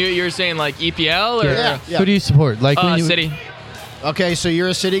 You're saying EPL or yeah. Who do you support? City. Okay, so you're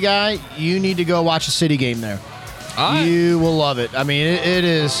a City guy. You need to go watch a City game there. You will love it. I mean, it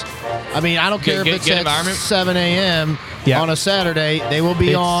is. I mean, I don't care if it's at 7 a.m. on a Saturday. They will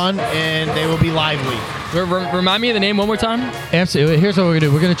be on, and they will be lively. Remind me of the name one more time. Absolutely. Here's what we're going to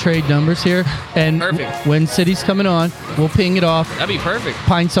do. We're going to trade numbers here. And Perfect. when City's coming on, we'll ping it off. That'd be perfect.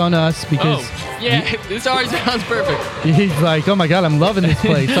 Pints on us because this already sounds perfect. he's like, oh my God, I'm loving this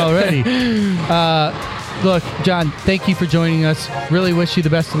place already. Look, John, thank you for joining us. Really wish you the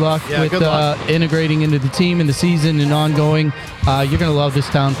best of luck with integrating into the team in the season and ongoing. You're going to love this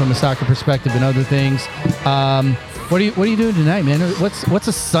town from a soccer perspective and other things. What are you doing tonight, man? What's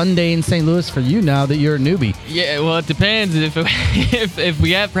a Sunday in St. Louis for you now that you're a newbie? Yeah, well, it depends. If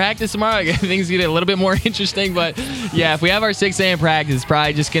we have practice tomorrow, things get a little bit more interesting. But yeah, if we have our 6 a.m. practice, it's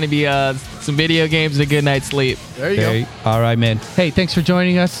probably just going to be some video games and a good night's sleep. There you go. All right, man. Hey, thanks for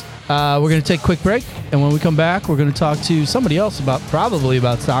joining us. We're going to take a quick break, and when we come back, we're going to talk to somebody else probably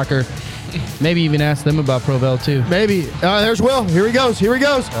about soccer. Maybe even ask them about Provel too. Maybe. There's Will. Here he goes.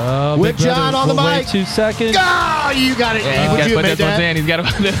 With John on the mic. Wait 2 seconds. Oh, you got it. Yeah, Would you have made that? He's got to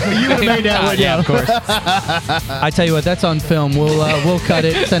put You would have made that, wouldn't you? Yeah, of course. I tell you what, that's on film. We'll cut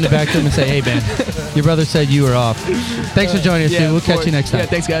it, send it back to him, and say, hey, man, your brother said you were off. Thanks for joining us, dude. We'll catch you next time. Yeah,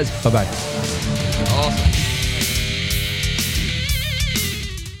 thanks, guys. Bye-bye. Awesome.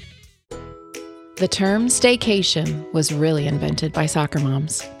 The term staycation was really invented by soccer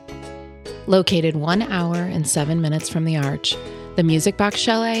moms. Located 1 hour and 7 minutes from the Arch, the Music Box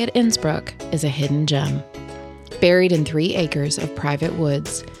Chalet at Innsbruck is a hidden gem. Buried in 3 acres of private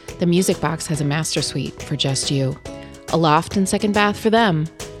woods, the Music Box has a master suite for just you, a loft and second bath for them,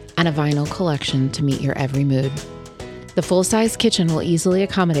 and a vinyl collection to meet your every mood. The full-size kitchen will easily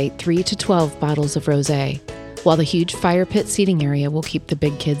accommodate 3 to 12 bottles of rosé, while the huge fire pit seating area will keep the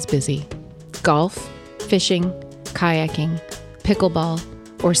big kids busy. Golf, fishing, kayaking, pickleball,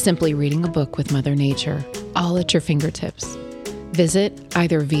 or simply reading a book with Mother Nature, all at your fingertips. Visit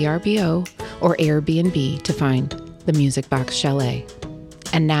either VRBO or Airbnb to find the Music Box Chalet.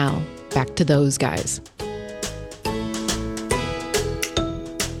 And now, back to those guys.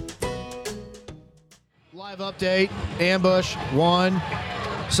 Live update. Ambush 1,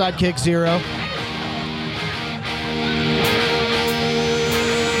 sidekick 0.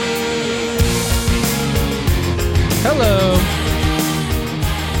 Hello.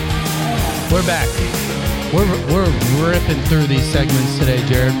 We're back. We're ripping through these segments today,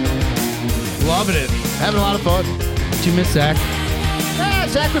 Jared. Loving it. Having a lot of fun. Did you miss Zach?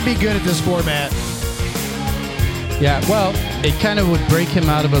 Zach would be good at this format. Yeah, well, it kind of would break him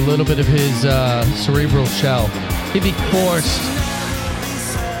out of a little bit of his cerebral shell. He'd be forced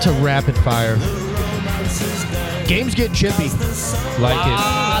to rapid fire. Game's getting chippy. Like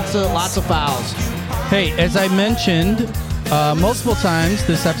it. Lots of fouls. Hey, as I mentioned multiple times,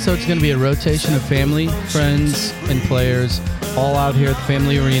 this episode's going to be a rotation of family, friends, and players all out here at the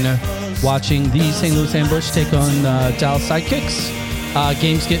Family Arena watching the St. Louis Ambush take on Dallas Sidekicks.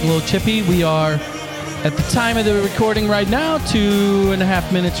 Game's getting a little chippy. We are, at the time of the recording right now,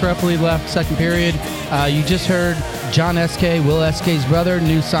 2.5 minutes roughly left, second period. You just heard Jon Eskay, Will Eskay's brother,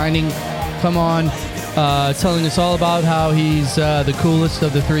 new signing, come on, telling us all about how he's the coolest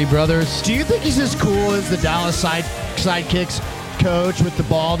of the 3 brothers. Do you think he's as cool as the Dallas Sidekicks coach with the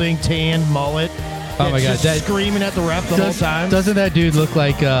balding, tan mullet? Oh my God! Just screaming at the ref the whole time. Doesn't that dude look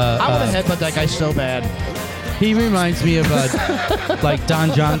like? I want to headbutt that guy so bad. He reminds me of like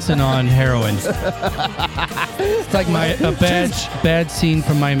Don Johnson on heroin. It's like a bad scene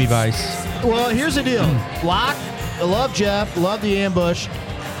from Miami Vice. Well, here's the deal. Locke, I love Jeff, love the Ambush.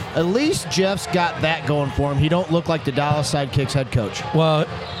 At least Jeff's got that going for him. He don't look like the Dallas Sidekicks head coach. Well,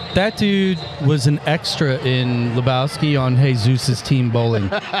 that dude was an extra in Lebowski on Jesus' Team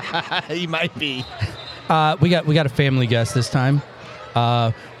Bowling. He might be. We got a family guest this time.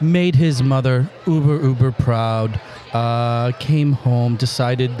 Made his mother uber proud. Came home,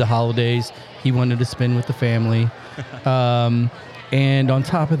 decided the holidays he wanted to spend with the family. And on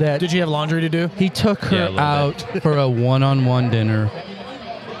top of that, did you have laundry to do? He took her out for a one-on-one dinner.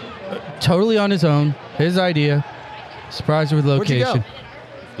 Totally on his own. His idea. Surprised her with location. Where'd you go?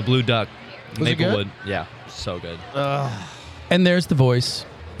 The Blue Duck. Was it Maplewood. good? Yeah, so good. And there's the voice,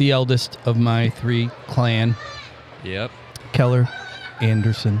 the eldest of my 3 clan. Yep. Keller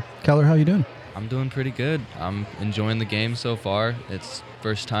Anderson. Keller, how you doing? I'm doing pretty good. I'm enjoying the game so far. It's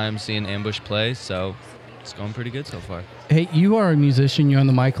first time seeing Ambush play, so it's going pretty good so far. Hey, you are a musician. You're on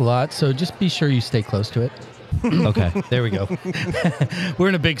the mic a lot, so just be sure you stay close to it. Okay, there we go. We're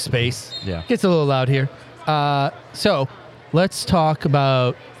in a big space. Yeah. Gets a little loud here. So let's talk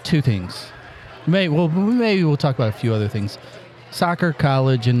about 2 things. Maybe we'll talk about a few other things. Soccer,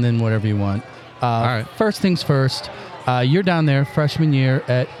 college, and then whatever you want. All right. First things first. You're down there freshman year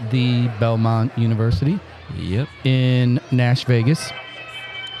at the Belmont University. Yep. In Nash Vegas.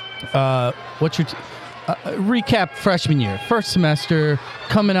 What's your recap freshman year? First semester,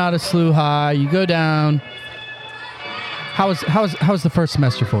 coming out of SLU High, you go down. How was the first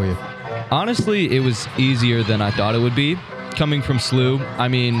semester for you? Honestly, it was easier than I thought it would be. Coming from SLU, I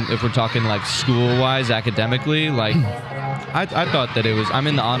mean, if we're talking like school-wise, academically, like I thought that it was. I'm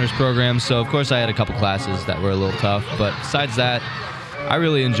in the honors program, so of course I had a couple classes that were a little tough. But besides that, I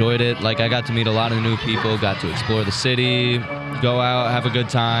really enjoyed it. Like I got to meet a lot of new people, got to explore the city, go out, have a good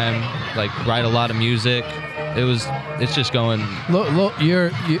time, like write a lot of music. It's just going. Look,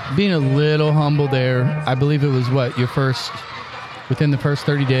 you're being a little humble there. I believe it was within the first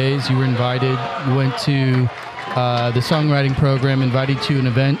 30 days, you were invited. You went to the songwriting program, invited to an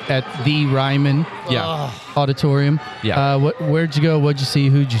event at the Ryman Auditorium. Yeah. Where'd you go? What'd you see?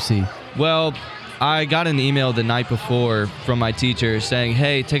 Who'd you see? Well, I got an email the night before from my teacher saying,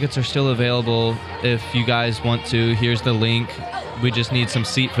 hey, tickets are still available if you guys want to. Here's the link. We just need some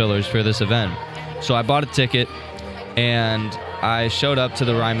seat fillers for this event. So I bought a ticket, and I showed up to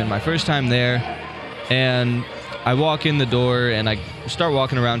the Ryman my first time there, and I walk in the door, and I start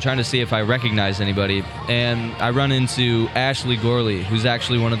walking around trying to see if I recognize anybody, and I run into Ashley Gorley, who's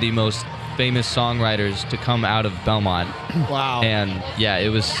actually one of the most famous songwriters to come out of Belmont. Wow. And yeah,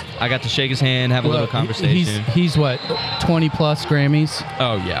 I got to shake his hand, have a little conversation. He's what, 20 plus Grammys?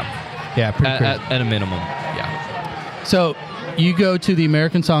 Oh, yeah. Yeah, pretty crazy. At a minimum, yeah. So you go to the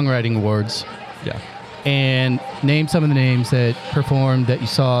American Songwriting Awards. Yeah. And name some of the names that performed that you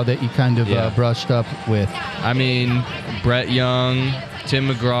saw that you kind of brushed up with. I mean, Brett Young, Tim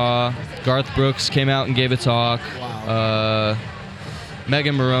McGraw, Garth Brooks came out and gave a talk. Wow.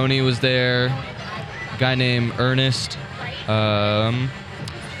 Megan Maroney was there. A guy named Ernest. Trying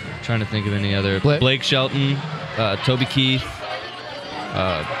to think of any other. Blake Shelton, Toby Keith.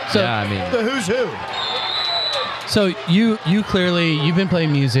 The who's who. So you clearly, you've been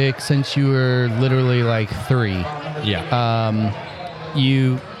playing music since you were literally like 3. Yeah.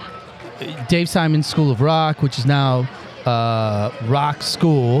 Dave Simon's School of Rock, which is now Rock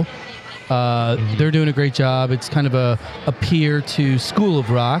School. They're doing a great job. It's kind of a peer to School of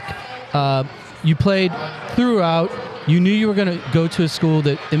Rock. You played throughout. You knew you were going to go to a school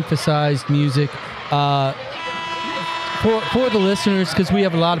that emphasized music. For the listeners, because we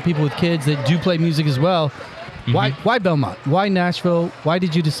have a lot of people with kids that do play music as well. Mm-hmm. Why Belmont? Why Nashville? Why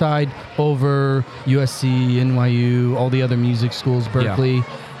did you decide over USC, NYU, all the other music schools, Berkeley? Yeah.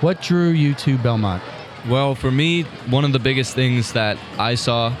 What drew you to Belmont? Well, for me, one of the biggest things that I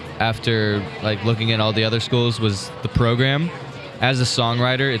saw after like looking at all the other schools was the program. As a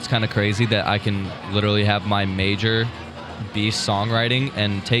songwriter, it's kind of crazy that I can literally have my major be songwriting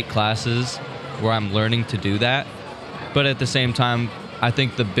and take classes where I'm learning to do that. But at the same time, I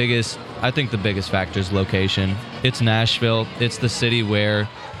think the biggest factor is location. It's Nashville. It's the city where,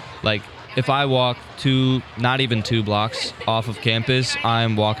 like, if I walk not even 2 blocks off of campus,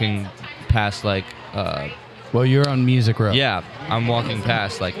 I'm walking past, like... well, you're on Music Row. Yeah, I'm walking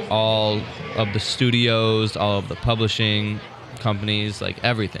past, like, all of the studios, all of the publishing companies, like,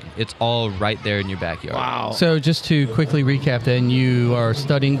 everything. It's all right there in your backyard. Wow. So just to quickly recap then, you are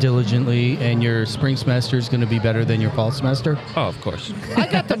studying diligently, and your spring semester is going to be better than your fall semester? Oh, of course. I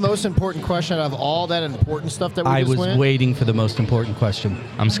got the most important question out of all that important stuff that we just went. I was waiting for the most important question.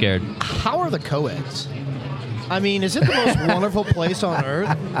 I'm scared. How are the co-eds? I mean, is it the most wonderful place on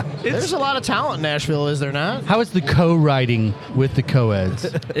earth? There's a lot of talent in Nashville, is there not? How is the co-writing with the co-eds?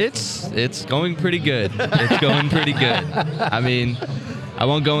 It's going pretty good. It's going pretty good. I mean, I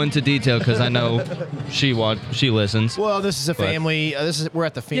won't go into detail because I know she listens. Well, this is a family. We're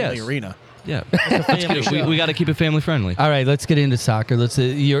at the family arena. Yeah, we got to keep it family friendly. All right, let's get into soccer. Let's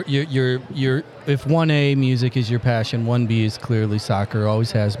if 1A music is your passion, 1B is clearly soccer.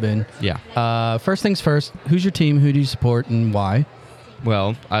 Always has been. Yeah. First things first. Who's your team? Who do you support, and why?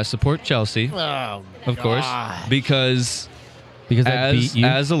 Well, I support Chelsea, of course, because that beat you.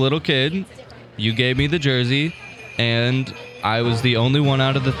 As a little kid, you gave me the jersey, and I was the only one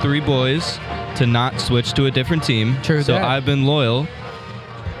out of the 3 boys to not switch to a different team. True so that. I've been loyal.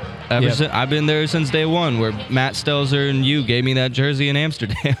 I've been there since day one, where Matt Stelzer and you gave me that jersey in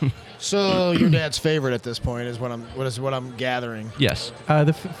Amsterdam. So your dad's favorite at this point is what I'm gathering. Yes.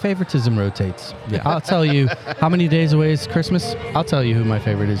 The favoritism rotates. Yeah. I'll tell you how many days away is Christmas. I'll tell you who my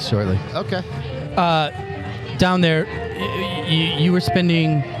favorite is shortly. Okay. Down there, you were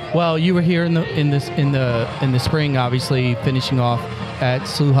spending. Well, you were here in the spring, obviously finishing off at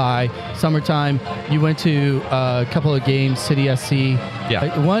SLU High. Summertime, you went to a couple of games, City SC.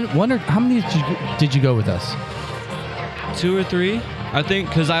 Yeah. Wonder how many did you go with us? 2 or 3. I think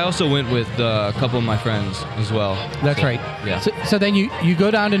because I also went with a couple of my friends as well. That's right. Yeah. So then you go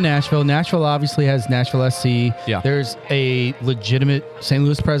down to Nashville. Nashville obviously has Nashville SC. Yeah. There's a legitimate St.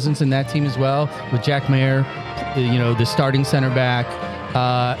 Louis presence in that team as well with Jack Mayer, the starting center back.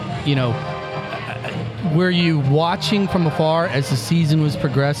 Were you watching from afar as the season was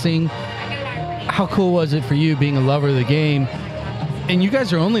progressing? How cool was it for you being a lover of the game? And you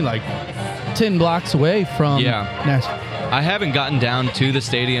guys are only like 10 blocks away from Nashville. I haven't gotten down to the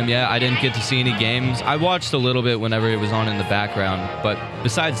stadium yet. I didn't get to see any games. I watched a little bit whenever it was on in the background. But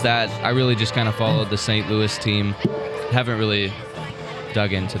besides that, I really just kind of followed the St. Louis team. Haven't really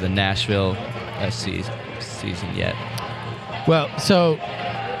dug into the Nashville SC season yet. Well, so,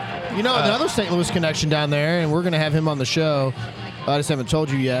 another St. Louis connection down there, and we're going to have him on the show. I just haven't told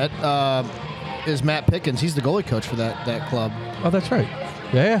you yet, is Matt Pickens. He's the goalie coach for that club. Oh, that's right.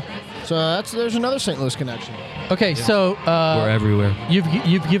 Yeah. So there's another St. Louis connection. Okay, so we're everywhere.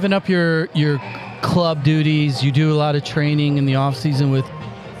 You've given up your club duties. You do a lot of training in the off season with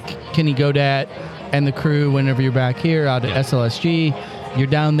Kenny Godat and the crew. Whenever you're back here out at SLSG, you're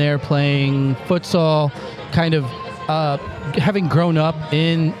down there playing futsal. Kind of having grown up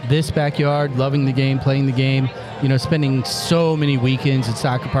in this backyard, loving the game, playing the game. Spending so many weekends at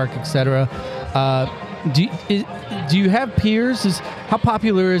soccer park, etc. Do you have peers? How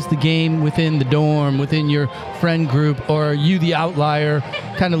popular is the game within the dorm, within your friend group, or are you the outlier,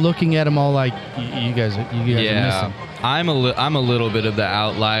 kind of looking at them all like you guys are missing? I'm a little bit of the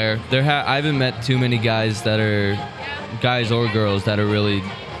outlier. I haven't met too many guys or girls that are really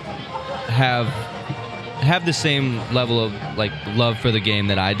have the same level of like love for the game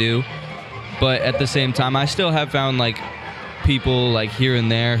that I do. But at the same time, I still have found like people like here and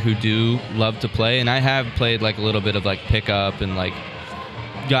there who do love to play, and I have played like a little bit of like pickup and like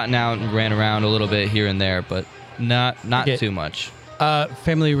gotten out and ran around a little bit here and there, but not too much.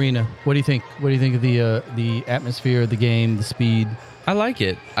 Family Arena, what do you think? What do you think of the atmosphere of the game, the speed? I like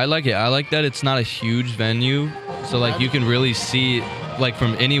it. I like that it's not a huge venue, so like you can really see like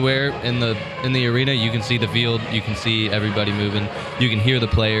from anywhere in the arena. You can see the field, you can see everybody moving, you can hear the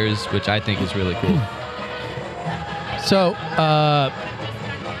players, which I think is really cool. So,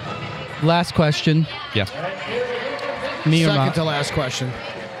 last question. Yeah. Second to last question.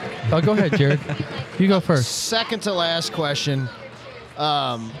 Oh, go ahead, Jared. You go first. Second to last question.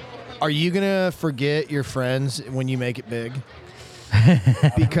 Are you going to forget your friends when you make it big?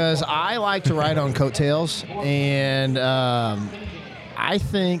 Because I like to ride on coattails, and I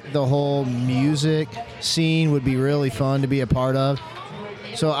think the whole music scene would be really fun to be a part of.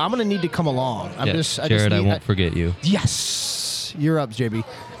 So I'm going to need to come along. Jared, I won't forget you. Yes. You're up, JB.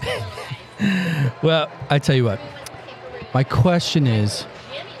 Well, I tell you what. My question is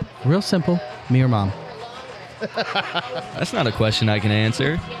real simple. Me or mom? That's not a question I can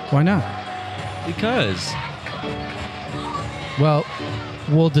answer. Why not? Because. Well,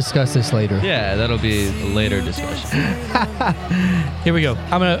 we'll discuss this later. Yeah, that'll be a later discussion. Here we go.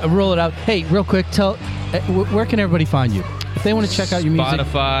 I'm going to roll it out. Hey, real quick, where can everybody find you? If they want to check out your music.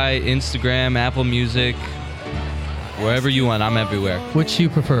 Spotify, Instagram, Apple Music, wherever you want. I'm everywhere. Which do you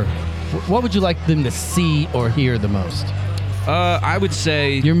prefer? What would you like them to see or hear the most? I would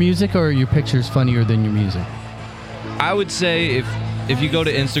say... Your music or your pictures funnier than your music? I would say if you go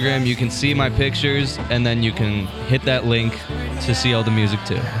to Instagram, you can see my pictures, and then you can hit that link to see all the music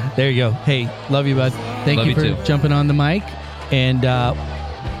too. There you go. Hey, love you, bud. Thank you for jumping on the mic. And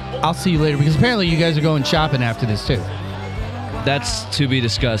I'll see you later, because apparently you guys are going shopping after this too. That's to be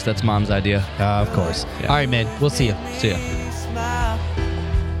discussed. That's Mom's idea. Of course. Yeah. All right, man. We'll see you. See ya.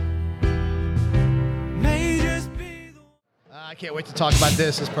 I can't wait to talk about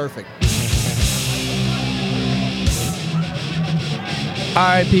this. It's perfect. All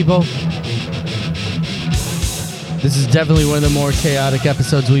right, people. This is definitely one of the more chaotic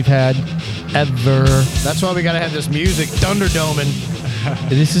episodes we've had ever. That's why we got to have this music Thunderdoming.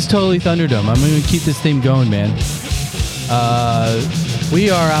 This is totally Thunderdome. I'm going to keep this theme going, man. We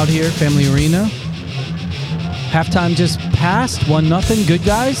are out here, Family Arena. Halftime just passed, 1-0. Good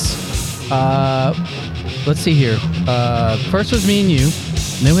guys. Let's see here. First was me and you.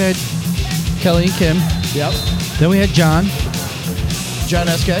 And then we had Kelly and Kim. Yep. Then we had Jon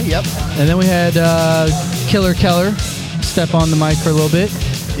Eskay. Yep. And then we had Keller step on the mic for a little bit.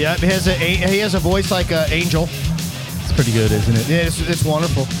 Yeah, he has a voice like an angel. It's pretty good, isn't it? Yeah, it's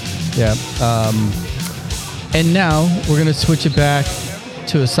wonderful. Yeah. And now we're going to switch it back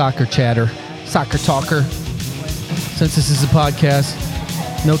to a soccer talker. Since this is a podcast,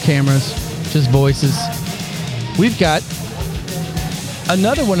 no cameras, just voices. We've got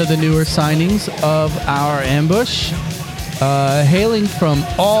another one of the newer signings of our ambush. hailing from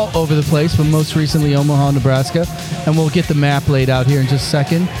all over the place, but most recently Omaha, Nebraska. And we'll get the map laid out here in just a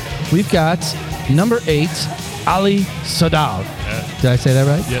second. We've got number 8, Ali Sodal. Did I say that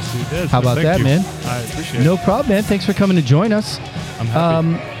right? Yes, you did. How about Thank that, you. man? I appreciate it. No problem, man. Thanks for coming to join us. I'm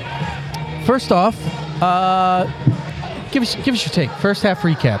happy. First off, give us your take. First half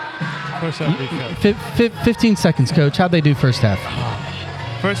recap. First half recap. 15 seconds, Coach. How'd they do first half?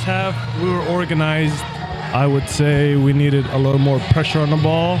 First half, we were organized. I would say we needed a little more pressure on the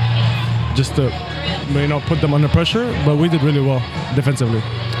ball, just to, put them under pressure. But we did really well defensively.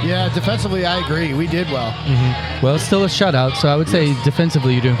 Yeah, defensively, I agree. We did well. Mm-hmm. Well, it's still a shutout, so I would say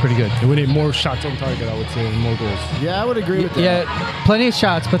defensively you're doing pretty good. And we need more shots on target, I would say, and more goals. Yeah, I would agree with that. Yeah, plenty of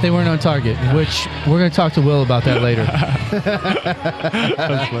shots, but they weren't on target, which we're going to talk to Will about that later.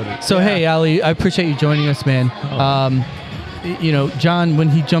 That's funny. So, hey, Ali, I appreciate you joining us, man. John, when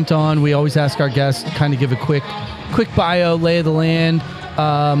he jumped on, we always ask our guests to kind of give a quick bio, lay of the land.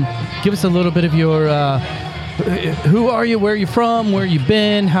 Give us a little bit of your who are you, where are you from, where you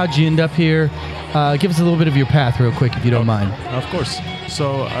been, how'd you end up here? Give us a little bit of your path real quick, if you don't mind. Of course.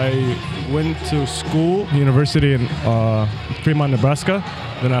 So I went to school, university in Fremont, Nebraska.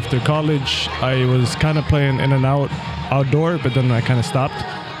 Then after college, I was kind of playing in and out outdoor, but then I kind of stopped.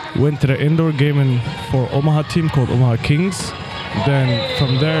 Went to the indoor gaming for Omaha team called Omaha Kings. Then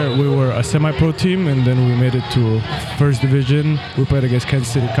from there, we were a semi-pro team, and then we made it to first division. We played against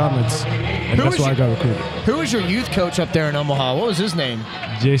Kansas City Comets, and that's why I got recruited. Who was your youth coach up there in Omaha? What was his name?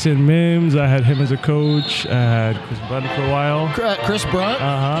 Jason Mims. I had him as a coach. I had Chris Brunt for a while. Chris Brunt?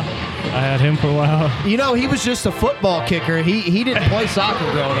 I had him for a while. He was just a football kicker. He didn't play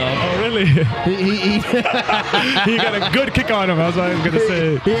soccer growing up. Oh, really? He got a good kick on him. That's what I was going to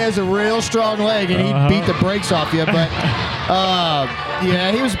say. He has a real strong leg, and he beat the brakes off you. But,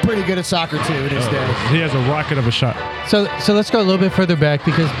 he was pretty good at soccer, too, in his day. He has a rocket of a shot. So let's go a little bit further back,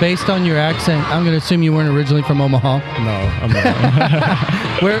 because based on your accent, I'm going to assume you weren't originally from Omaha. No, I'm not.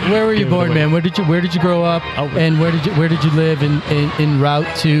 Where were you born, man? Where did you grow up, and where did you live in route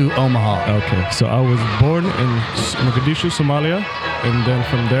to Omaha? Okay, so I was born in Mogadishu, Somalia, and then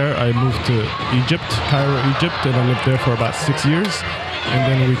from there I moved to Egypt, Cairo, Egypt, and I lived there for about 6 years. And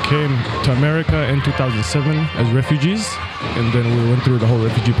then we came to America in 2007 as refugees, and then we went through the whole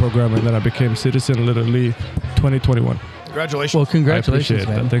refugee program, and then I became citizen literally 2021. Congratulations. Well, congratulations, I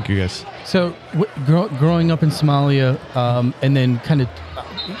appreciate man. that. Thank you, guys. So, growing up in Somalia, and then kind of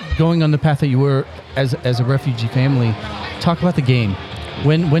going on the path that you were as a refugee family, talk about the game.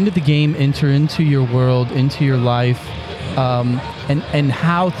 When did the game enter into your world, into your life, and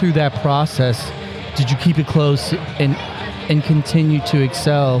how through that process did you keep it close and continue to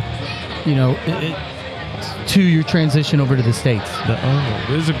excel, to your transition over to the States?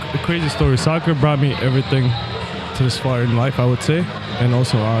 This is a crazy story. Soccer brought me everything to this far in life, I would say, and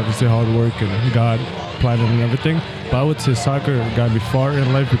also obviously hard work and God planning and everything. But I would say soccer got me far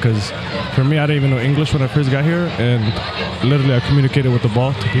in life, because for me, I didn't even know English when I first got here, and literally I communicated with the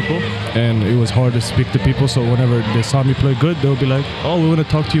ball to people, and it was hard to speak to people. So whenever they saw me play good, they'll be like, "Oh, we want to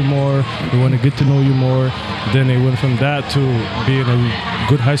talk to you more. We want to get to know you more." Then they went from that to being a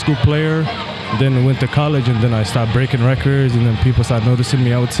good high school player. Then I went to college, and then I started breaking records, and then people started noticing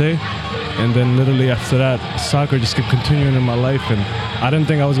me, I would say. And then literally after that, soccer just kept continuing in my life, and I didn't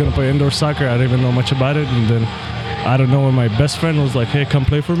think I was going to play indoor soccer. I didn't even know much about it, and then I don't know when my best friend was like, "Hey, come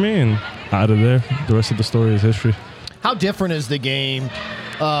play for me," and out of there, the rest of the story is history. How different is the game,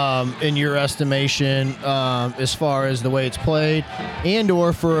 in your estimation, as far as the way it's played,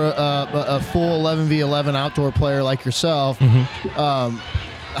 and/or for a full 11v11 outdoor player like yourself?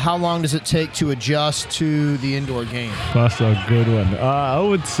 How long does it take to adjust to the indoor game? That's a good one. I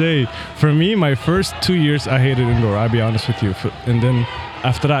would say, for me, my first 2 years, I hated indoor. I'll be honest with you. And then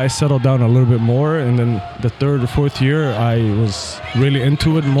after that, I settled down a little bit more. And then the third or fourth year, I was really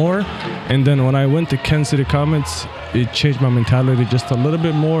into it more. And then when I went to Kansas City Comets, it changed my mentality just a little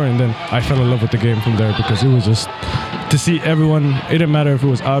bit more. And then I fell in love with the game from there, because it was just to see everyone. It didn't matter if it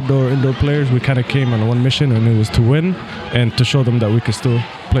was outdoor or indoor players. We kind of came on one mission, and it was to win and to show them that we could still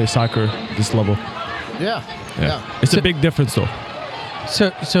play soccer this level. Yeah. It's a big difference, though.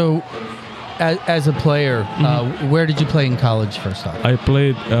 So as a player, where did you play in college first off? I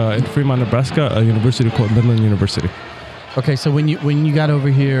played in Fremont, Nebraska, a university called Midland University. Okay, so when you got over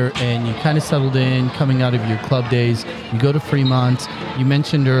here and you kind of settled in, coming out of your club days, you go to Fremont. You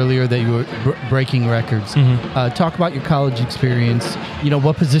mentioned earlier that you were breaking records. Mm-hmm. Talk about your college experience.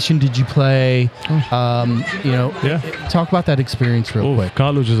 What position did you play? Talk about that experience real quick.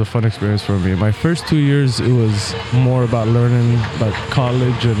 College was a fun experience for me. My first 2 years, it was more about learning about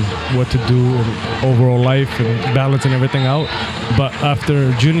college and what to do and overall life and balancing everything out. But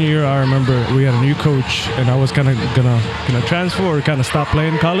after junior year, I remember we had a new coach, and I was kind of gonna transfer or kind of stop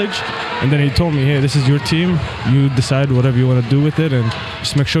playing college. And then he told me, "Hey, this is your team. You decide whatever you want to do with it, and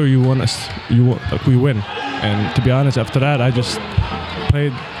just make sure we win." And to be honest, after that, I just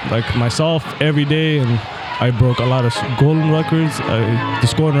played like myself every day, and I broke a lot of golden records. The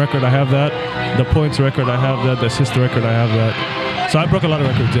scoring record, I have that. The points record, I have that. The assist record, I have that. So I broke a lot of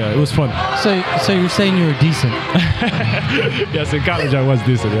records. Yeah, it was fun. So you're saying you were decent? Yes, in college I was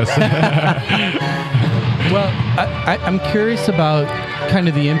decent. Yes. Well, I'm curious about kind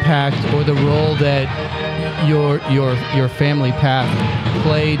of the impact or the role that your family path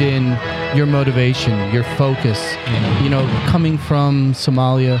played in your motivation, your focus. Coming from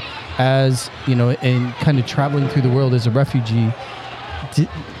Somalia, as and kind of traveling through the world as a refugee.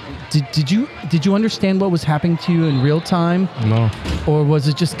 Did you understand what was happening to you in real time? No. Or was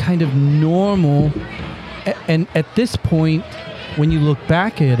it just kind of normal? And at this point, when you look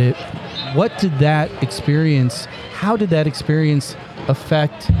back at it, what did that experience? How did that experience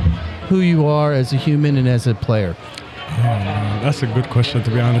affect who you are as a human and as a player? Oh, man, that's a good question,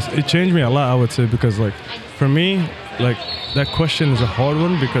 to be honest. It changed me a lot, I would say, because for me, that question is a hard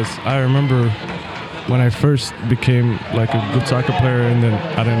one, because I remember when I first became a good soccer player, and then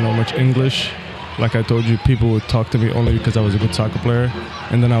I didn't know much English. Like I told you, people would talk to me only because I was a good soccer player,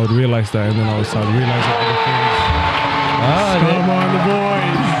 and then I would realize that, and then I would start realizing other things. Come on, the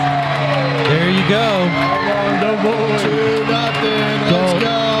boys! There you go. Come on, the boys! 2-0. Let's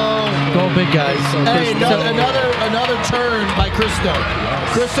go. Go big guys. Hey, another turn by Cristo.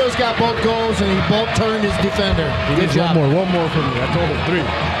 Cristo's got both goals, and he both turned his defender. Good job. One more for me. I told him 3.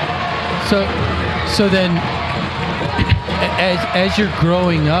 So then, as you're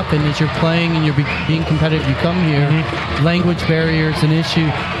growing up and as you're playing and you're being competitive, you come here. Mm-hmm. Language barriers an issue.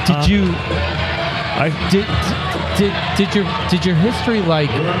 Did your history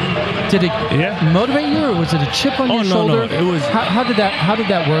did it motivate you, or was it a chip on your shoulder? No. It was. How did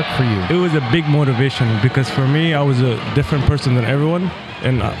that work for you? It was a big motivation, because for me, I was a different person than everyone,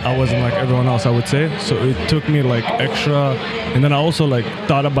 and I wasn't like everyone else, I would say. So it took me extra, and then I also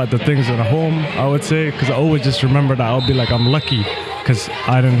thought about the things at home, I would say, because I always just remember that I'll be I'm lucky, because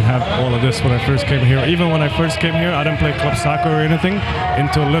I didn't have all of this when I first came here. Even when I first came here, I didn't play club soccer or anything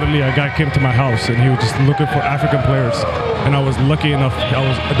until literally a guy came to my house, and he was just looking for African players. And I was lucky enough, I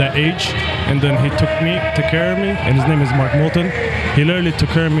was at that age, and then he took care of me, and his name is Mark Moulton. He literally took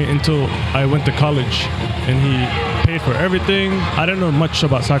care of me until I went to college, and he paid for everything. I didn't know much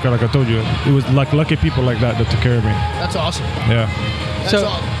about soccer, like I told you. It was lucky people like that took care of me. That's awesome. Yeah.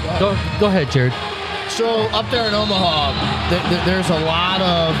 Go ahead, Jared. So up there in Omaha, there's a lot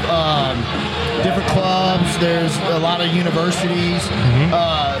of different clubs. There's a lot of universities.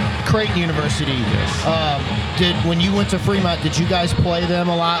 Creighton University. Yes. When you went to Fremont, did you guys play them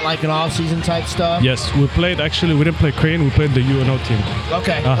a lot, like an off-season type stuff? Yes, we played. Actually, we didn't play Creighton. We played the UNO team.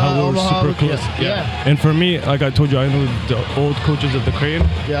 Okay. We were Omaha, super close. Yeah. And for me, like I told you, I knew the old coaches at the Creighton.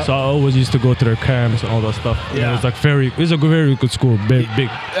 Yeah. So I always used to go to their camps and all that stuff. Yeah. And it was a very good school. Big.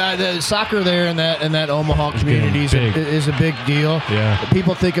 The soccer there in that Omaha community is a big deal. Yeah.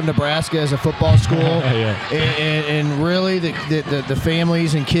 People think of Nebraska as a football school. Yeah. And really, the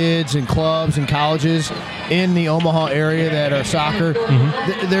families and kids and clubs and colleges in the Omaha area that are soccer,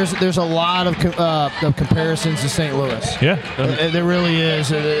 there's a lot of comparisons to St. Louis. Yeah. There really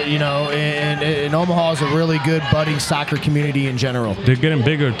is, and Omaha is a really good budding soccer community in general. They're getting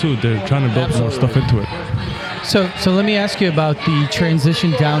bigger too. They're trying to build more stuff into it. So let me ask you about the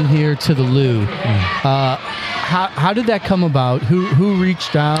transition down here to the Lou. How did that come about? Who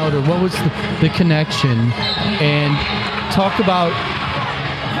reached out, or what was the connection? And talk about,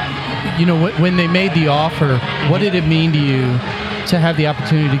 when they made the offer, what did it mean to you to have the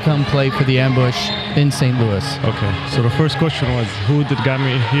opportunity to come play for the Ambush in St. Louis? Okay, so the first question was, who got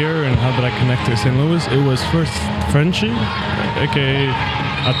me here and how did I connect to St. Louis? It was first Frenchie, aka,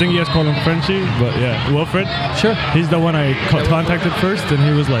 I think you guys call him Frenchie, but yeah, Wilfred. Sure. He's the one I contacted first, and he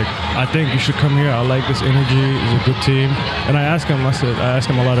was like, I think you should come here. I like this energy. It's a good team. And I asked him a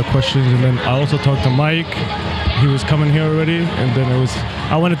lot of questions, and then I also talked to Mike. He was coming here already, and then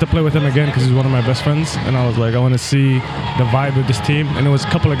I wanted to play with him again because he's one of my best friends, and I was like, I want to see the vibe of this team. And there was a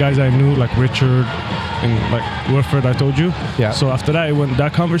couple of guys I knew, like Richard and like Wilfred, I told you. Yeah. So after that, it went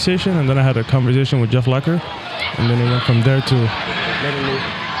that conversation, and then I had a conversation with Jeff Locker, and then it went from there to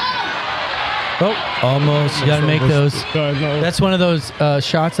Oh, almost. You got to make those. That's one of those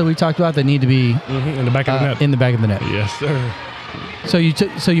shots that we talked about that need to be in the back of the net. In the back of the net. Yes, sir. So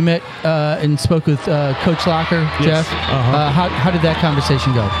you met and spoke with Coach Locker, Yes. Jeff. Uh-huh. How did that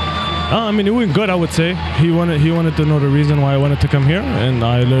conversation go? I mean, it went good, I would say. He wanted to know the reason why I wanted to come here, and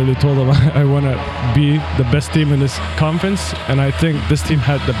I literally told him I want to be the best team in this conference, and I think this team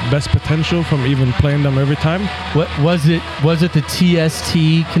had the best potential from even playing them every time. What was it? Was it the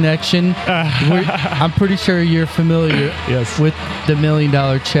TST connection? I'm pretty sure you're familiar with the $1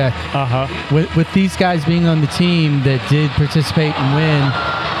 million check. With these guys being on the team that did participate and win.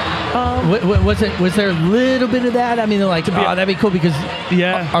 Was there a little bit of that? I mean, like, that'd be cool because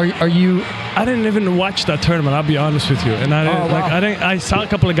are you? I didn't even watch that tournament. I'll be honest with you, and I didn't, I saw a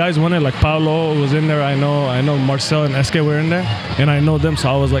couple of guys win it. Like Paolo was in there. I know Marcel and Eskay were in there, and I know them. So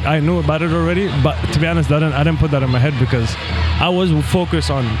I was like, I knew about it already. But to be honest, I didn't put that in my head because I was focused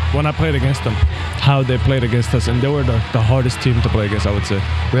on when I played against them, how they played against us, and they were the hardest team to play against. I would say.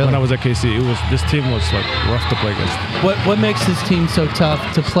 Really? When I was at KC, this team was like rough to play against. What makes this team so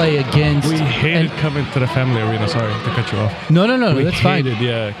tough to play against? We hated coming to the family arena. Sorry to cut you off. No, we that's fine.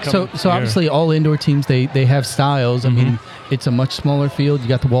 So obviously all indoor teams they have styles. I mean, it's a much smaller field. You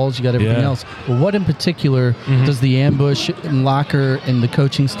got the walls, you got everything else. But what in particular does the ambush and locker and the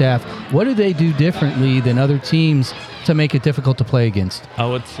coaching staff? What do they do differently than other teams to make it difficult to play against? I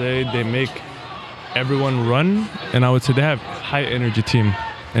would say they make everyone run, and I would say they have high energy team.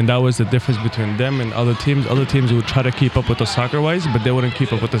 And that was the difference between them and other teams. Other teams would try to keep up with us soccer-wise, but they wouldn't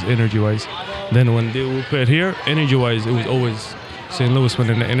keep up with us energy-wise. Then when they would play here, energy-wise, it was always St. Louis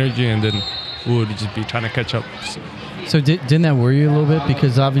winning the energy, and then we would just be trying to catch up. So didn't that worry you a little bit?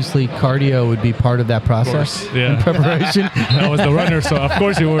 Because obviously cardio would be part of that process in preparation. I was the runner, so of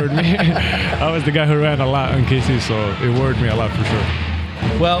course it worried me. I was the guy who ran a lot on KC, so it worried me a lot for sure.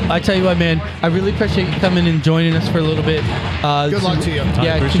 Well, I tell you what, man, I really appreciate you coming and joining us for a little bit. Good luck to you.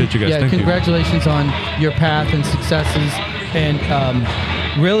 I appreciate you guys. Thank congratulations on your path and successes. And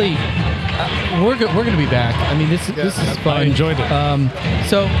really, we're going to be back. I mean, this is fun. I enjoyed it.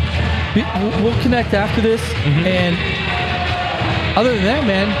 So we'll connect after this. And other than that,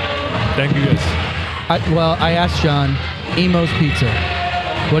 man. Thank you guys. I asked John, Emo's Pizza.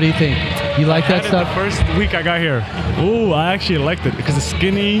 What do you think? You like that stuff? The first week I got here, I actually liked it because it's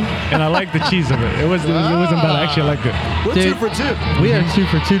skinny and I like the cheese of it. It wasn't bad. I actually liked it. We're 2 for 2. We are 2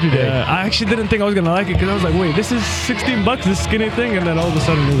 for 2 today. Yeah, I actually didn't think I was gonna like it because I was like, wait, this is $16, this skinny thing, and then all of a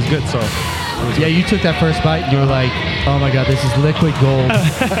sudden it was good. So. You took that first bite and you were like, oh my God, this is liquid gold.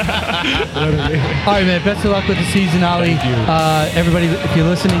 All right, man, best of luck with the season, Ali. Everybody, if you're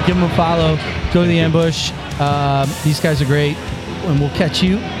listening, give them a follow. Go to the ambush. These guys are great. And we'll catch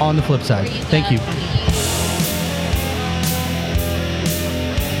you on the flip side. Thank you.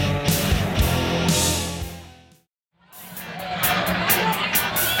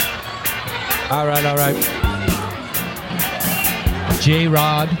 All right.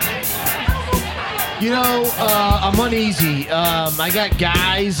 J-Rod. You know, I'm uneasy. I got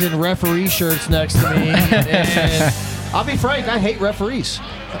guys in referee shirts next to me, and I'll be frank, I hate referees.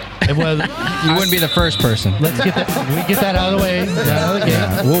 Well, you wouldn't be the first person. Let's get that out of the way.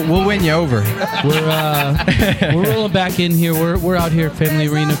 We'll win you over. We're rolling back in here. We're out here at Family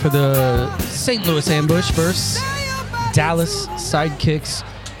Arena for the St. Louis Ambush versus Dallas Sidekicks.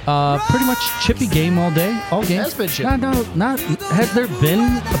 Pretty much chippy game all day, all game. Has been chippy. Not. Has there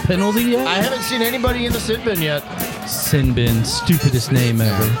been a penalty yet? I haven't seen anybody in the sin bin yet. Sin bin, stupidest name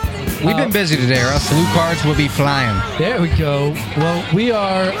ever. We've been busy today, or else blue cards will be flying. There we go. Well, we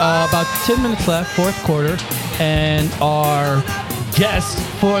are about 10 minutes left, fourth quarter, and our guest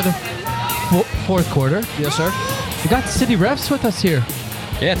for the fourth quarter. Yes, sir. We got City Refs with us here.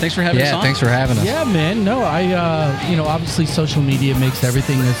 Yeah, thanks for having us on. Yeah, thanks for having us. Yeah, man. No, obviously social media makes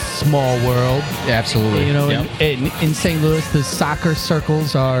everything a small world. Yeah, absolutely. In St. Louis, the soccer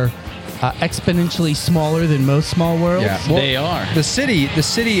circles are exponentially smaller than most small worlds. Yeah, they are. The city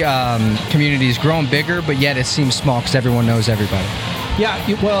community is growing bigger, but yet it seems small because everyone knows everybody. Yeah,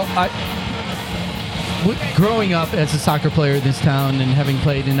 growing up as a soccer player in this town and having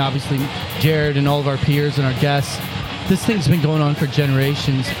played, and obviously Jared and all of our peers and our guests, this thing's been going on for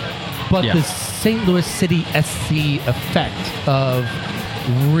generations. But the St. Louis City SC effect of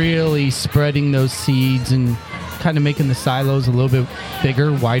really spreading those seeds and kind of making the silos a little bit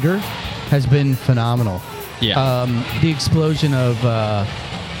bigger, wider, has been phenomenal. Yeah. The explosion of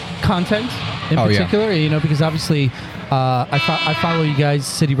content in particular, because obviously I follow you guys,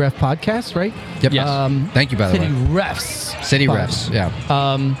 City Ref Podcast, right? Yep. Yes. Thank you, by the way. City Refs. City Refs, yeah.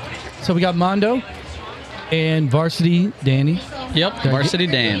 So we got Mondo. And Varsity Danny. Yep, Varsity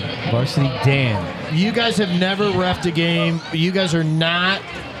Dan. Varsity Dan. You guys have never reffed a game. You guys are not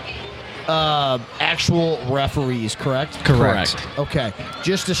actual referees, correct? Correct. Okay,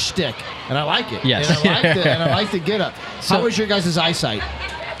 just a shtick, and I like it. Yes. And I like the get up. How was your guys' eyesight?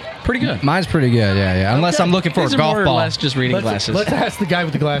 Pretty good. Mine's pretty good, yeah. Unless I'm looking for These a are golf more or ball. less just reading glasses. Let's ask the guy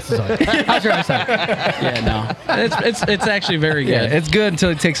with the glasses on. How's your eyesight? Yeah, no. It's actually very Yeah, good. it's good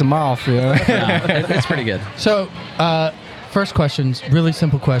until it takes them off. You know? It's pretty good. So, first question's really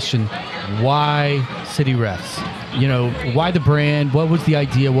simple question. Why City Refs? You know, why the brand? What was the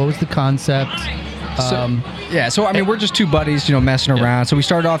idea? What was the concept? So I mean, we're just two buddies, messing around. So we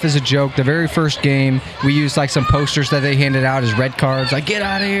started off as a joke. The very first game, we used like some posters that they handed out as red cards, like "Get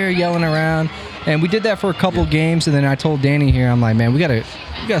out of here," yelling around. And we did that for a couple games, and then I told Danny here, I'm like, man, we gotta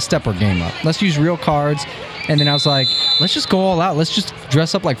step our game up. Let's use real cards. And then I was like, let's just go all out. Let's just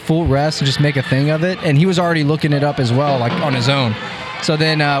dress up like full refs and just make a thing of it. And he was already looking it up as well, like on his own. So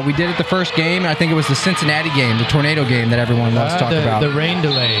then we did it the first game, and I think it was the Cincinnati game, the tornado game that everyone loves to talk about. The rain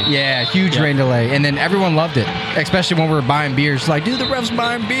delay. Yeah, huge rain delay. And then everyone loved it, especially when we were buying beers. Like, dude, the refs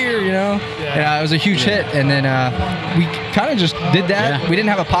buying beer, Yeah, it was a huge hit. And then we kind of just did that. Yeah. We didn't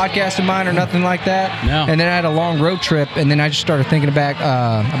have a podcast in mind or nothing like that. No. And then I had a long road trip, and then I just started thinking back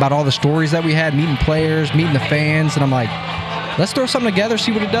about all the stories that we had, meeting players, meeting the fans, and I'm like, let's throw something together,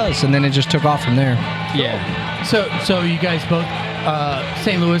 see what it does. And then it just took off from there. Yeah. So you guys both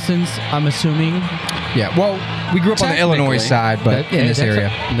St. Louisans, I'm assuming. Yeah, well, we grew up on the Illinois side, but in this area.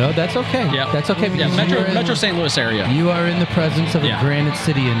 No, that's okay. Yeah. That's okay. Yeah, because Metro St. Louis area. You are in the presence of a Granite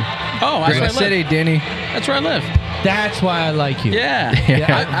Cityan. Oh, that's where I Granite City, live. Denny. That's where I live. That's why I like you. Yeah.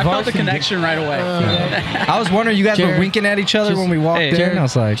 I felt the connection right away. I was wondering, you guys were Jared, winking at each other when we walked in. Jared, I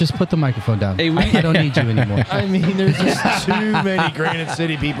was like, just put the microphone down. Hey, I don't need you anymore. I mean, there's just too many Granite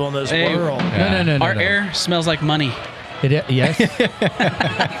City people in this world. No. Our air smells like money. Yes.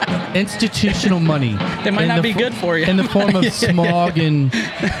 Institutional money. It might not be good for you. In the form of smog and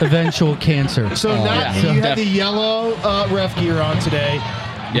eventual cancer. So you had the yellow ref gear on today.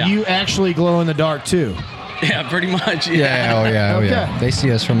 Yeah. You actually glow in the dark too. Yeah, pretty much. yeah. Okay. They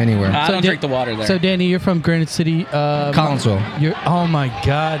see us from anywhere. I don't drink the water there. So, Danny, you're from Granite City. Collinsville. Oh, my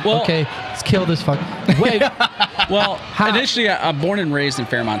God. Well- okay, let's kill this fuck. Wait. Well, initially, I'm born and raised in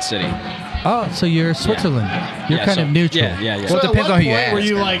Fairmont City. Oh, so you're Switzerland. You're Yeah, kind so- of neutral. Yeah. Well, it So depends at what on who you point ask. were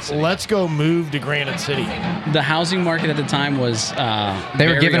you like, let's go move to Granite City? The housing market at the time was They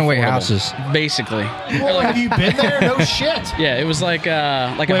were very giving away affordable, houses. basically. Well, have you been there? No shit. Yeah, it was like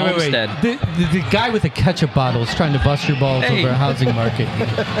a Wait. homestead. The guy with the ketchup bottle is trying to bust your balls Hey. over a housing market.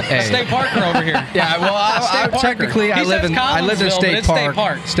 Hey. State Parker over here. Yeah, well, State Parker. technically, I He lived says in Collinsville, but it's State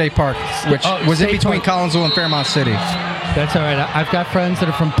Park. State Park, which Oh, was in State between Park. Collinsville and Fairmont City. That's all right. I've got friends that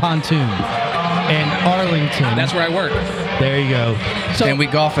are from Pontoon and Arlington. That's where I work. There you go. So, And we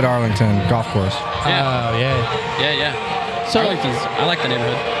golf at Arlington Golf Course. Oh, yeah. Yeah. So- Arlington's, I like the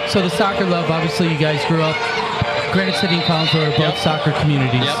neighborhood. So the soccer love, obviously, you guys grew up. Granite City and Collinsville are both Yep. soccer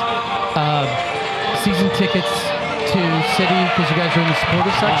communities. Yep. Season tickets to City because you guys are in the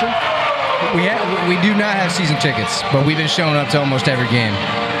supporter section. We do not have season tickets, but we've been showing up to almost every game.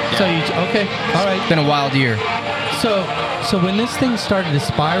 So you okay? All right. It's been a wild year. So when this thing started to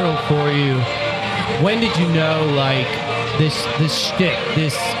spiral for you, when did you know like this shtick,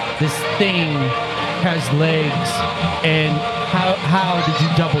 this thing has legs, and how did you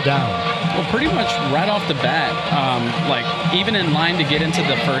double down? Well, pretty much right off the bat, like even in line to get into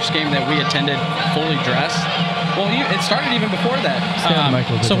the first game that we attended fully dressed. Well, it started even before that.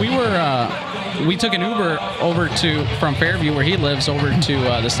 So we took an Uber over from Fairview, where he lives, over to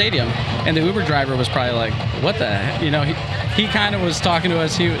the stadium, and the Uber driver was probably like, "What the heck?" He kind of was talking to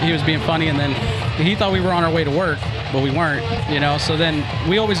us. He was being funny, and then he thought we were on our way to work, but we weren't. So then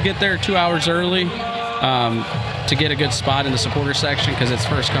we always get there 2 hours early. To get a good spot in the supporter section because it's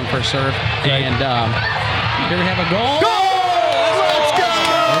first come, first serve. Right. And here we have a goal. Let's go!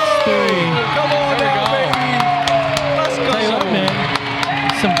 That's three. Come on, There we go. Let's go. Tell you what, man,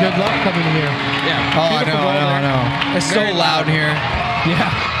 some good luck coming here. Yeah. Oh, I Beautiful goal there. know. It's so Very loud here. Yeah.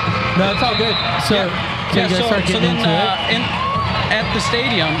 No, it's all good. So you guys start getting into it. At the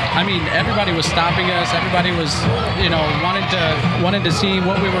stadium, I mean, everybody was stopping us. Everybody was, wanted to see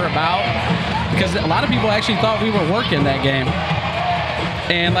what we were about, because a lot of people actually thought we were working that game.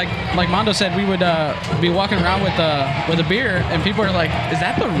 And like Mondo said, we would be walking around with a beer, and people are like, "Is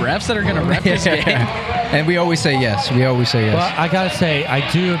that the refs that are going to ref this game?" And we always say yes. Well, I gotta say, I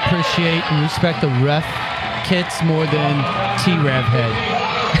do appreciate and respect the ref kits more than T-Rev head.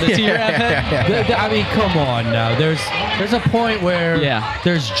 The T-Rap head. I mean, come on now. There's a point where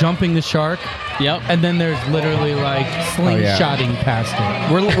there's jumping the shark. Yep. And then there's literally like slingshotting past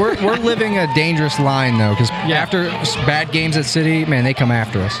it. We're living a dangerous line though, because after bad games at City, man, they come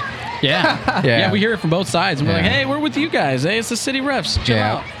after us. Yeah. Yeah, we hear it from both sides. And we're like, hey, we're with you guys. Hey, it's the City refs. Chill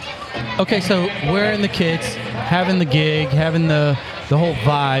out. Okay, so we're in the kids, having the gig, having the whole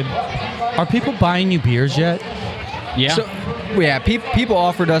vibe. Are people buying you beers yet? Yeah. So, people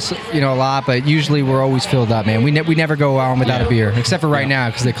offered us, a lot, but usually we're always filled up, man. We never go out without a beer, except for right now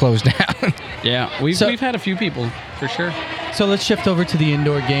because they closed down. Yeah, we've had a few people for sure. So let's shift over to the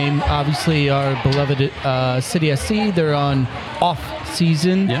indoor game. Obviously, our beloved City SC, they're on off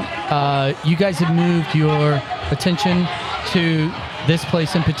season. Yeah. You guys have moved your attention to this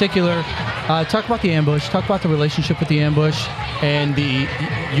place in particular. Talk about the ambush. Talk about the relationship with the ambush and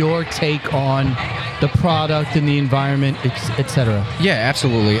your take on the product and the environment, etc. Yeah,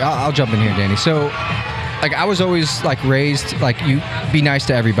 absolutely. I'll jump in here, Danny. So, I was always raised you be nice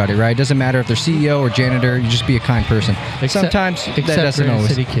to everybody, right? It doesn't matter if they're CEO or janitor. You just be a kind person. Sometimes that doesn't always.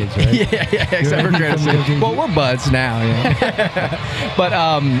 City kids, right? yeah, except for Granite City. Well, we're buds now. But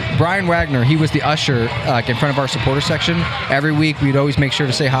Brian Wagner, he was the usher in front of our supporter section. Every week, we'd always make sure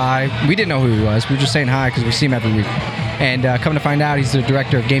to say hi. We didn't know who he was. We were just saying hi because we see him every week. And come to find out, he's the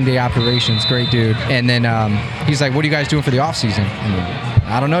director of game day operations. Great dude. And then he's like, "What are you guys doing for the off season?"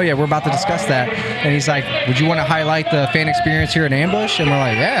 I don't know yet. We're about to discuss that. And he's like, "Would you want to highlight the fan experience here at Ambush?" And we're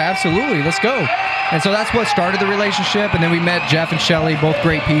like, "Yeah, absolutely. Let's go." And so that's what started the relationship. And then we met Jeff and Shelly, both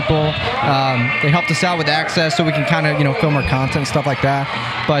great people. They helped us out with access so we can kind of, film our content and stuff like that.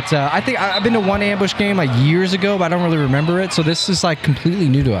 But I think I've been to one Ambush game years ago, but I don't really remember it. So this is completely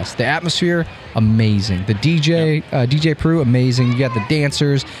new to us. The atmosphere, amazing. The DJ Prue, amazing. You got the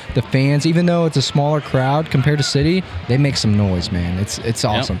dancers, the fans. Even though it's a smaller crowd compared to City, they make some noise, man. It's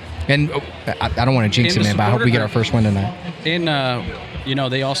awesome. And I don't want to jinx it, man, but I hope we get our first win tonight.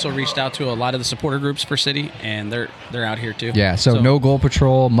 And they also reached out to a lot of the supporter groups for City, and they're out here too. Yeah. So No Goal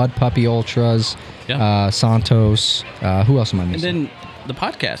Patrol, Mud Puppy Ultras, Santos. Who else am I missing? And then the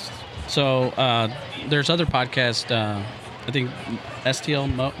podcast. So there's other podcasts. I think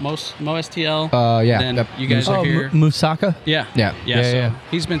STL, Mo STL. Then you guys are here. Musaka? Yeah. Yeah.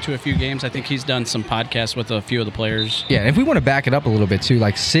 He's been to a few games. I think he's done some podcasts with a few of the players. Yeah, and if we want to back it up a little bit too,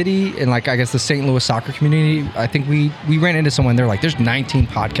 City and I guess the St. Louis soccer community, I think we ran into someone, they're like, there's 19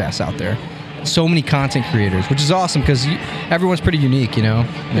 podcasts out there. So many content creators, which is awesome because everyone's pretty unique, and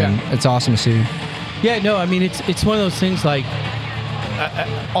it's awesome to see. Yeah, no, I mean, it's one of those things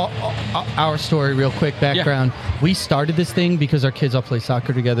our story, real quick background. Yeah. We started this thing because our kids all play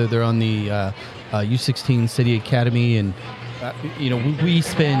soccer together. They're on the U16 City Academy, and we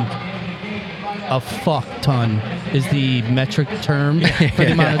spend a fuck ton is the metric term for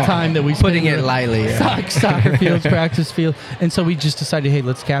the amount of time that we spend putting it lightly. Soccer fields, practice field, and so we just decided, hey,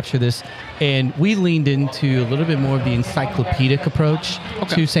 let's capture this, and we leaned into a little bit more of the encyclopedic approach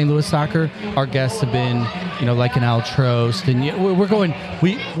to St. Louis soccer. Our guests have been, like an Al Trost, and we're going.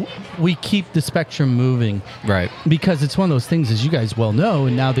 We keep the spectrum moving, right? Because it's one of those things, as you guys well know,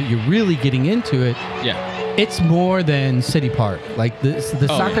 and now that you're really getting into it, it's more than City Park. The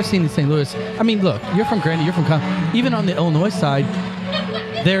soccer scene in St. Louis. I mean, look, you're from Granite, you're from even on the Illinois side,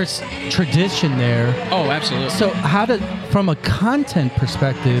 there's tradition there. Oh, absolutely. So from a content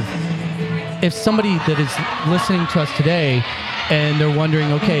perspective, if somebody that is listening to us today and they're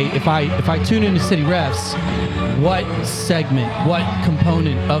wondering, okay, if I tune into City Refs, what segment, what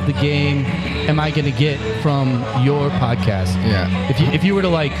component of the game am I going to get from your podcast? Yeah. If you were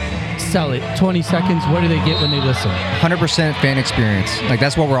to sell it 20 seconds, what do they get when they listen? 100% fan experience.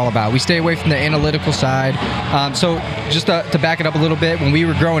 That's what we're all about. We stay away from the analytical side. So just to back it up a little bit, when we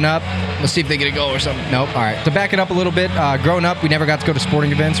were growing up, let's see if they get a goal or something. Nope. All right. To back it up a little bit, growing up, we never got to go to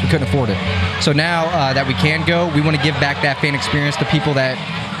sporting events. We couldn't afford it. So now that we can go, we want to give back that fan experience to people that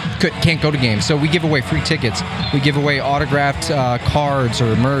can't go to games. So we give away free tickets. We give away autographed cards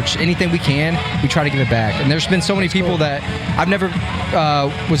or merch. Anything we can, we try to give it back. And there's been so many people that I've never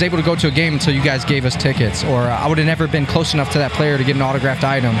was able to go to a game until you guys gave us tickets, or I would have never been close enough to that player to get an autographed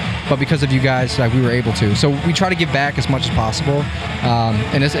item, but because of you guys, we were able to. So we try to give back as much as possible,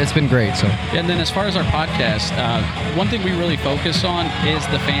 and it's been great. So. And then as far as our podcast, one thing we really focus on is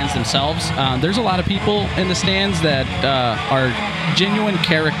the fans themselves. There's a lot of people in the stands that are genuine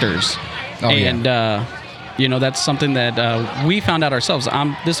characters. That's something that we found out ourselves.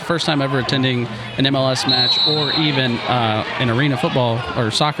 This is the first time ever attending an MLS match or even an arena football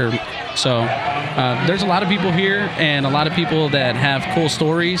or soccer. So there's a lot of people here and a lot of people that have cool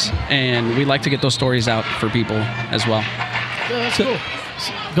stories, and we like to get those stories out for people as well. That's So- cool.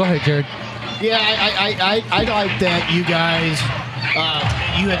 Go ahead, Jared. Yeah, I like that you guys,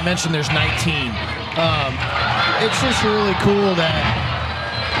 you had mentioned there's 19. It's just really cool that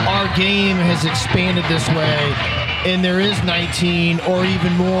our game has expanded this way, and there is 19 or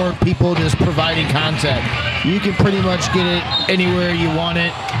even more people just providing content. You can pretty much get it anywhere you want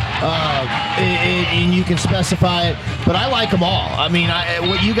it, and you can specify it. But I like them all. I mean,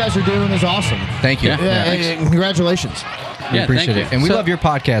 what you guys are doing is awesome. Thank you. Congratulations. We appreciate it. And we love your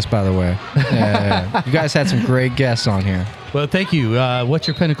podcast, by the way. Yeah. You guys had some great guests on here. Well, thank you. What's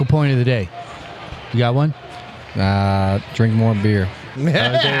your pinnacle point of the the You got one? Drink more beer.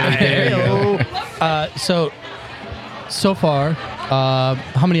 So far,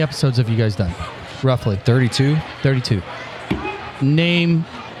 how many episodes have you guys done? Roughly 32. 32. Name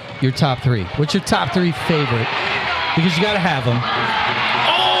your top 3. What's your top 3 favorite? Because you got to have them.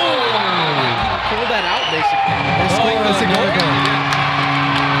 Pull that out, basically. That's a goal.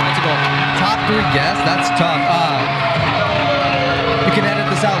 That's a goal. Top 3 guests? That's tough. You can edit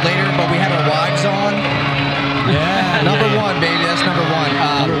this out later, but we had our wives on. Yeah. Number 1, baby. That's number 1.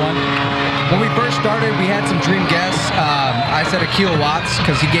 Number 1. When we first started, we had some dream guests. I said Akil Watts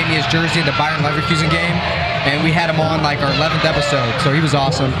because he gave me his jersey in the Bayern Leverkusen game, and we had him on like our 11th episode, so he was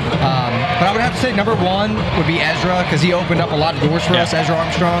awesome. But I would have to say number 1 would be Ezra because he opened up a lot of doors for us, Ezra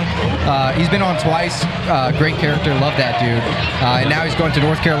Armstrong. He's been on twice. Great character. Love that dude. And now he's going to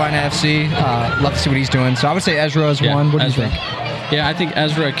North Carolina FC. Love to see what he's doing. So I would say Ezra is one. What do you think? Yeah, I think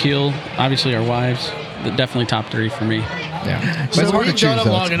Ezra, Akil, obviously our wives, definitely top 3 for me. Yeah. So we've done it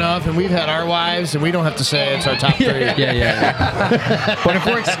long enough, and we've had our wives, and we don't have to say it's our top 3. Yeah. But if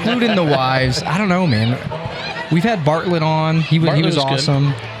we're excluding the wives, I don't know, man. We've had Bartlett on. He was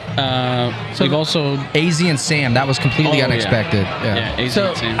awesome. We've also AZ and Sam. That was completely unexpected. Yeah, AZ So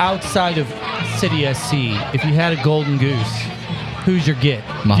and Sam. outside of City SC, if you had a golden goose, who's your get?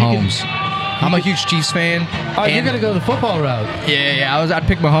 Mahomes. I'm a huge Chiefs fan. Oh, you're gonna go the football route. Yeah. I'd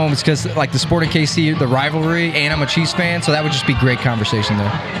pick Mahomes because like the sport of KC, the rivalry, and I'm a Chiefs fan, so that would just be great conversation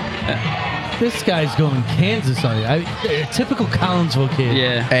there. This guy's going Kansas on you. A typical Collinsville kid.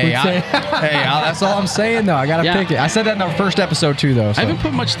 Yeah. Hey, that's all I'm saying though. I gotta pick it. I said that in our first episode too, though. So. I haven't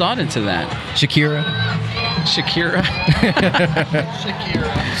put much thought into that. Shakira.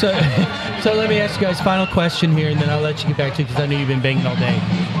 So let me ask you guys final question here, and then I'll let you get back to it because I know you've been banging all day.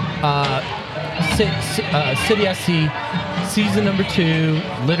 City SC season number 2,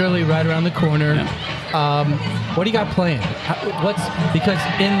 literally right around the corner. Yeah. What do you got planned? Because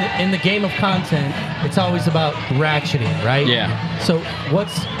in the game of content, it's always about ratcheting, right? Yeah. So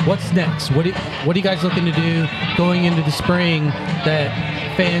what's next? What are you guys looking to do going into the spring that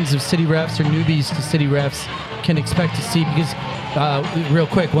fans of City Refs or newbies to City Refs can expect to see? Because real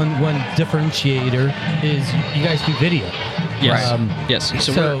quick, one differentiator is you guys do video. Yes. Yes.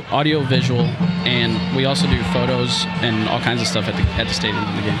 So we're audio, visual, and we also do photos and all kinds of stuff at the stadium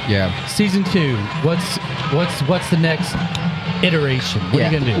of the game. Yeah. Season 2. What's the next iteration? What are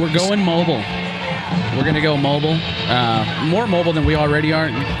you gonna do? We're going mobile. We're gonna go mobile. More mobile than we already are.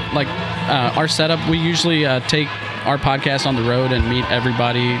 Like our setup, we usually take our podcast on the road and meet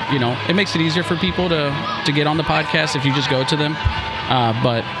everybody. You know, it makes it easier for people to get on the podcast if you just go to them.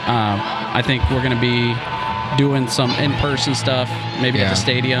 But I think we're gonna be doing some in-person stuff, maybe at the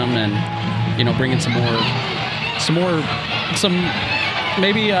stadium, and bringing some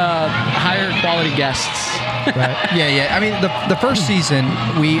maybe higher quality guests. Right. Yeah. I mean, the first season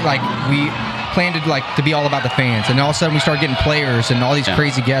we planned to be all about the fans, and all of a sudden we started getting players and all these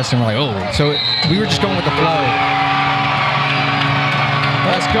crazy guests, and we're like, oh, so we were just going with the flow.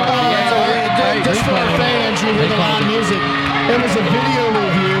 Let's go. Just for our fans, you hear the loud music. It was a video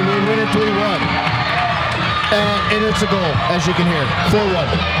review. We win it 3-1. And it's a goal, as you can hear. 4-1.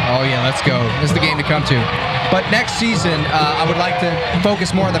 Oh, yeah, let's go. This is the game to come to. But next season, I would like to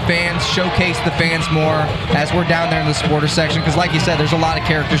focus more on the fans, showcase the fans more as we're down there in the supporter section. Because like you said, there's a lot of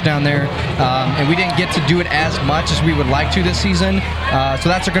characters down there. And we didn't get to do it as much as we would like to this season. So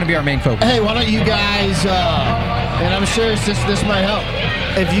that's going to be our main focus. Hey, why don't you guys, and I'm sure this might help,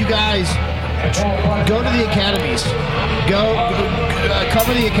 if you guys go to the academies,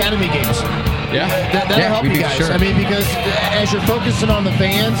 cover the academy games. Yeah. That'll help you guys. Sure. I mean, because as you're focusing on the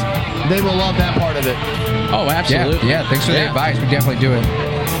fans, they will love that part of it. Oh, absolutely. Yeah, thanks for the advice. We definitely do it.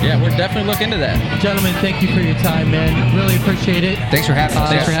 Yeah, we're definitely looking into that. Gentlemen, thank you for your time, man. Really appreciate it. Thanks for having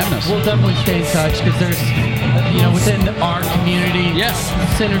us. Thanks for having us. We'll definitely stay in touch because there's, within our community,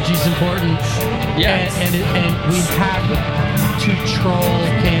 synergy is important. Yeah. And we have to troll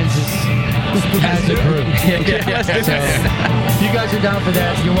Kansas as a group. So, if you guys are down for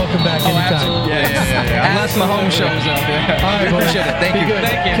that, you're welcome back anytime. Absolutely. Yeah. Unless my home shows up. Yeah. All right, boys. Appreciate it. Thank you.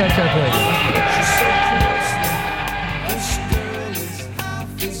 Thank you. Catch up later.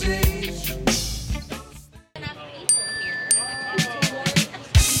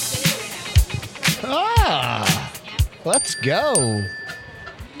 Let's go.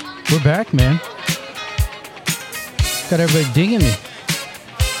 We're back, man. Got everybody dinging me.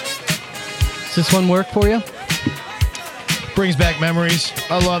 Does this one work for you? Brings back memories.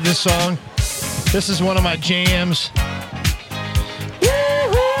 I love this song. This is one of my jams.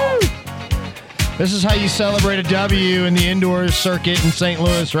 Woo-hoo! This is how you celebrate a W in the indoor circuit in St.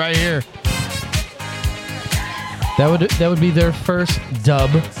 Louis, right here. That would be their first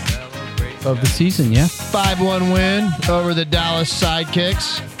dub of the season, yeah. 5-1 win over the Dallas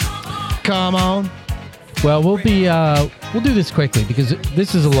Sidekicks. Come on. Well, we'll do this quickly because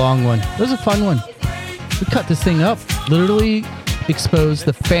this is a long one. It was a fun one. We cut this thing up. Literally exposed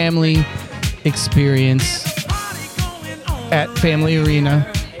the family experience at Family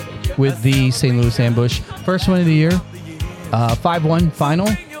Arena with the St. Louis Ambush. First one of the year. 5-1 final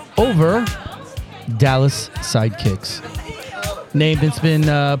over Dallas Sidekicks. Name that's been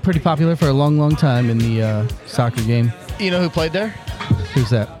pretty popular for a long, long time in the soccer game. You know who played there? Who's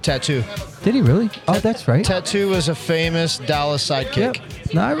that? Tattoo. Did he really? Oh, that's right. Tattoo was a famous Dallas Sidekick.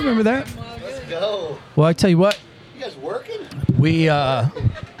 Yep. No, I remember that. Let's go. Well, I tell you what. You guys working? I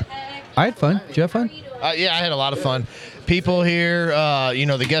had fun. Did you have fun? Yeah, I had a lot of fun. People here,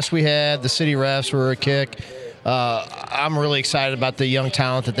 the guests we had, the city refs were a kick. I'm really excited about the young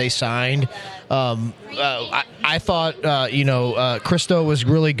talent that they signed. I thought, Christo was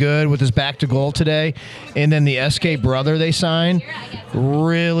really good with his back to goal today. And then the Eskay brother they signed,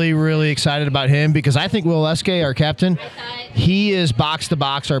 really, really excited about him because I think Will Eskay, our captain, he is box to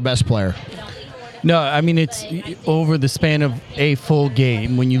box our best player. No, I mean, it's over the span of a full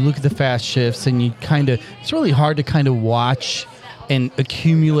game. When you look at the fast shifts and you it's really hard to kind of watch and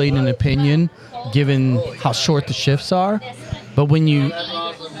accumulate an opinion given how short the shifts are. But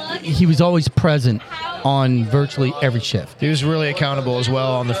he was always present on virtually every shift. He was really accountable as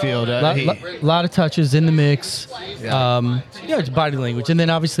well on the field. A lot of touches in the mix. Yeah. It's body language. And then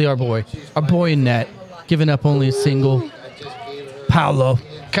obviously our boy in net, giving up only a single. Paolo.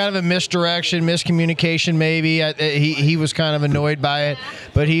 Kind of a misdirection, miscommunication maybe. He was kind of annoyed by it,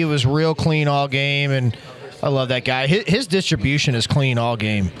 but he was real clean all game, and I love that guy. His distribution is clean all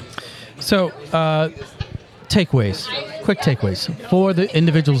game. So, takeaways, quick takeaways for the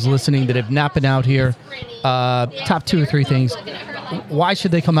individuals listening that have not been out here. Top 2 or 3 things. Why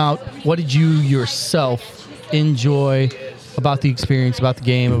should they come out? What did you yourself enjoy about the experience, about the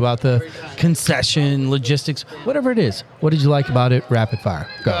game, about the concession, logistics, whatever it is? What did you like about it? Rapid fire.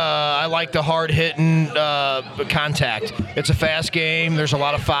 Go. I like the hard-hitting contact. It's a fast game. There's a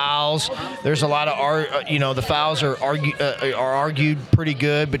lot of fouls. There's a lot of, the fouls are argued pretty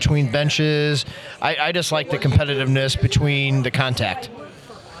good between benches. I just like the competitiveness between the contact.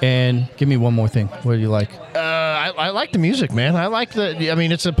 And give me one more thing. What do you like? I like the music, man.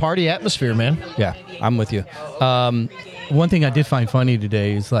 It's a party atmosphere, man. Yeah, I'm with you. One thing I did find funny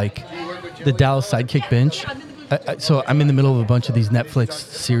today is like the Dallas Sidekick bench. So I'm in the middle of a bunch of these Netflix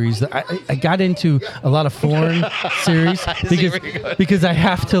series. I got into a lot of foreign series because I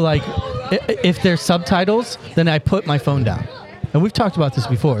have to, like, if there's subtitles, then I put my phone down. And we've talked about this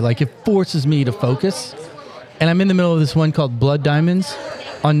before. Like, it forces me to focus. And I'm in the middle of this one called Blood Diamonds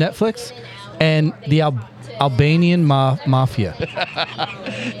on Netflix. And the Albanian Mafia.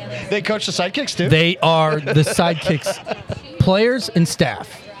 They coach the Sidekicks, too? They are the Sidekicks, players and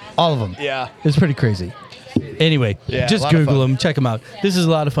staff. All of them. Yeah. It's pretty crazy. Anyway, yeah, just Google them. Check them out. This is a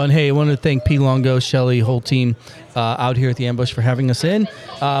lot of fun. Hey, I want to thank P. Longo, Shelly, whole team out here at the Ambush for having us in.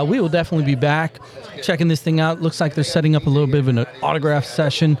 We will definitely be back checking this thing out. Looks like they're setting up a little bit of an autograph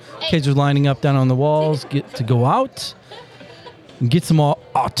session. Kids are lining up down on the walls. Get to go out and get some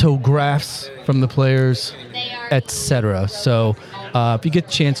autographs from the players, etc. So if you get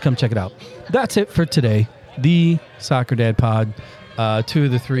the chance, come check it out. That's it for today. The Soccer Dad Pod. 2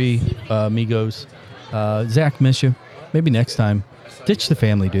 of the 3 amigos. Zach, miss you. Maybe next time. Ditch the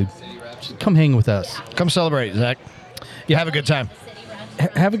family, dude. Just come hang with us. Come celebrate, Zach. Yeah, have a good time.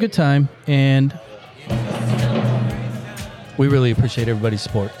 Have a good time, and we really appreciate everybody's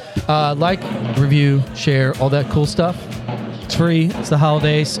support. Like, review, share, all that cool stuff. It's free. It's the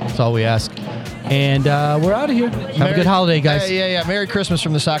holidays. That's all we ask. And we're out of here. Have a good holiday, guys. Yeah. Merry Christmas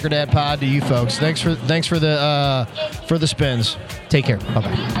from the Soccer Dad Pod to you folks. Thanks for the spins. Take care.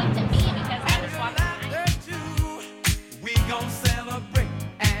 Bye-bye.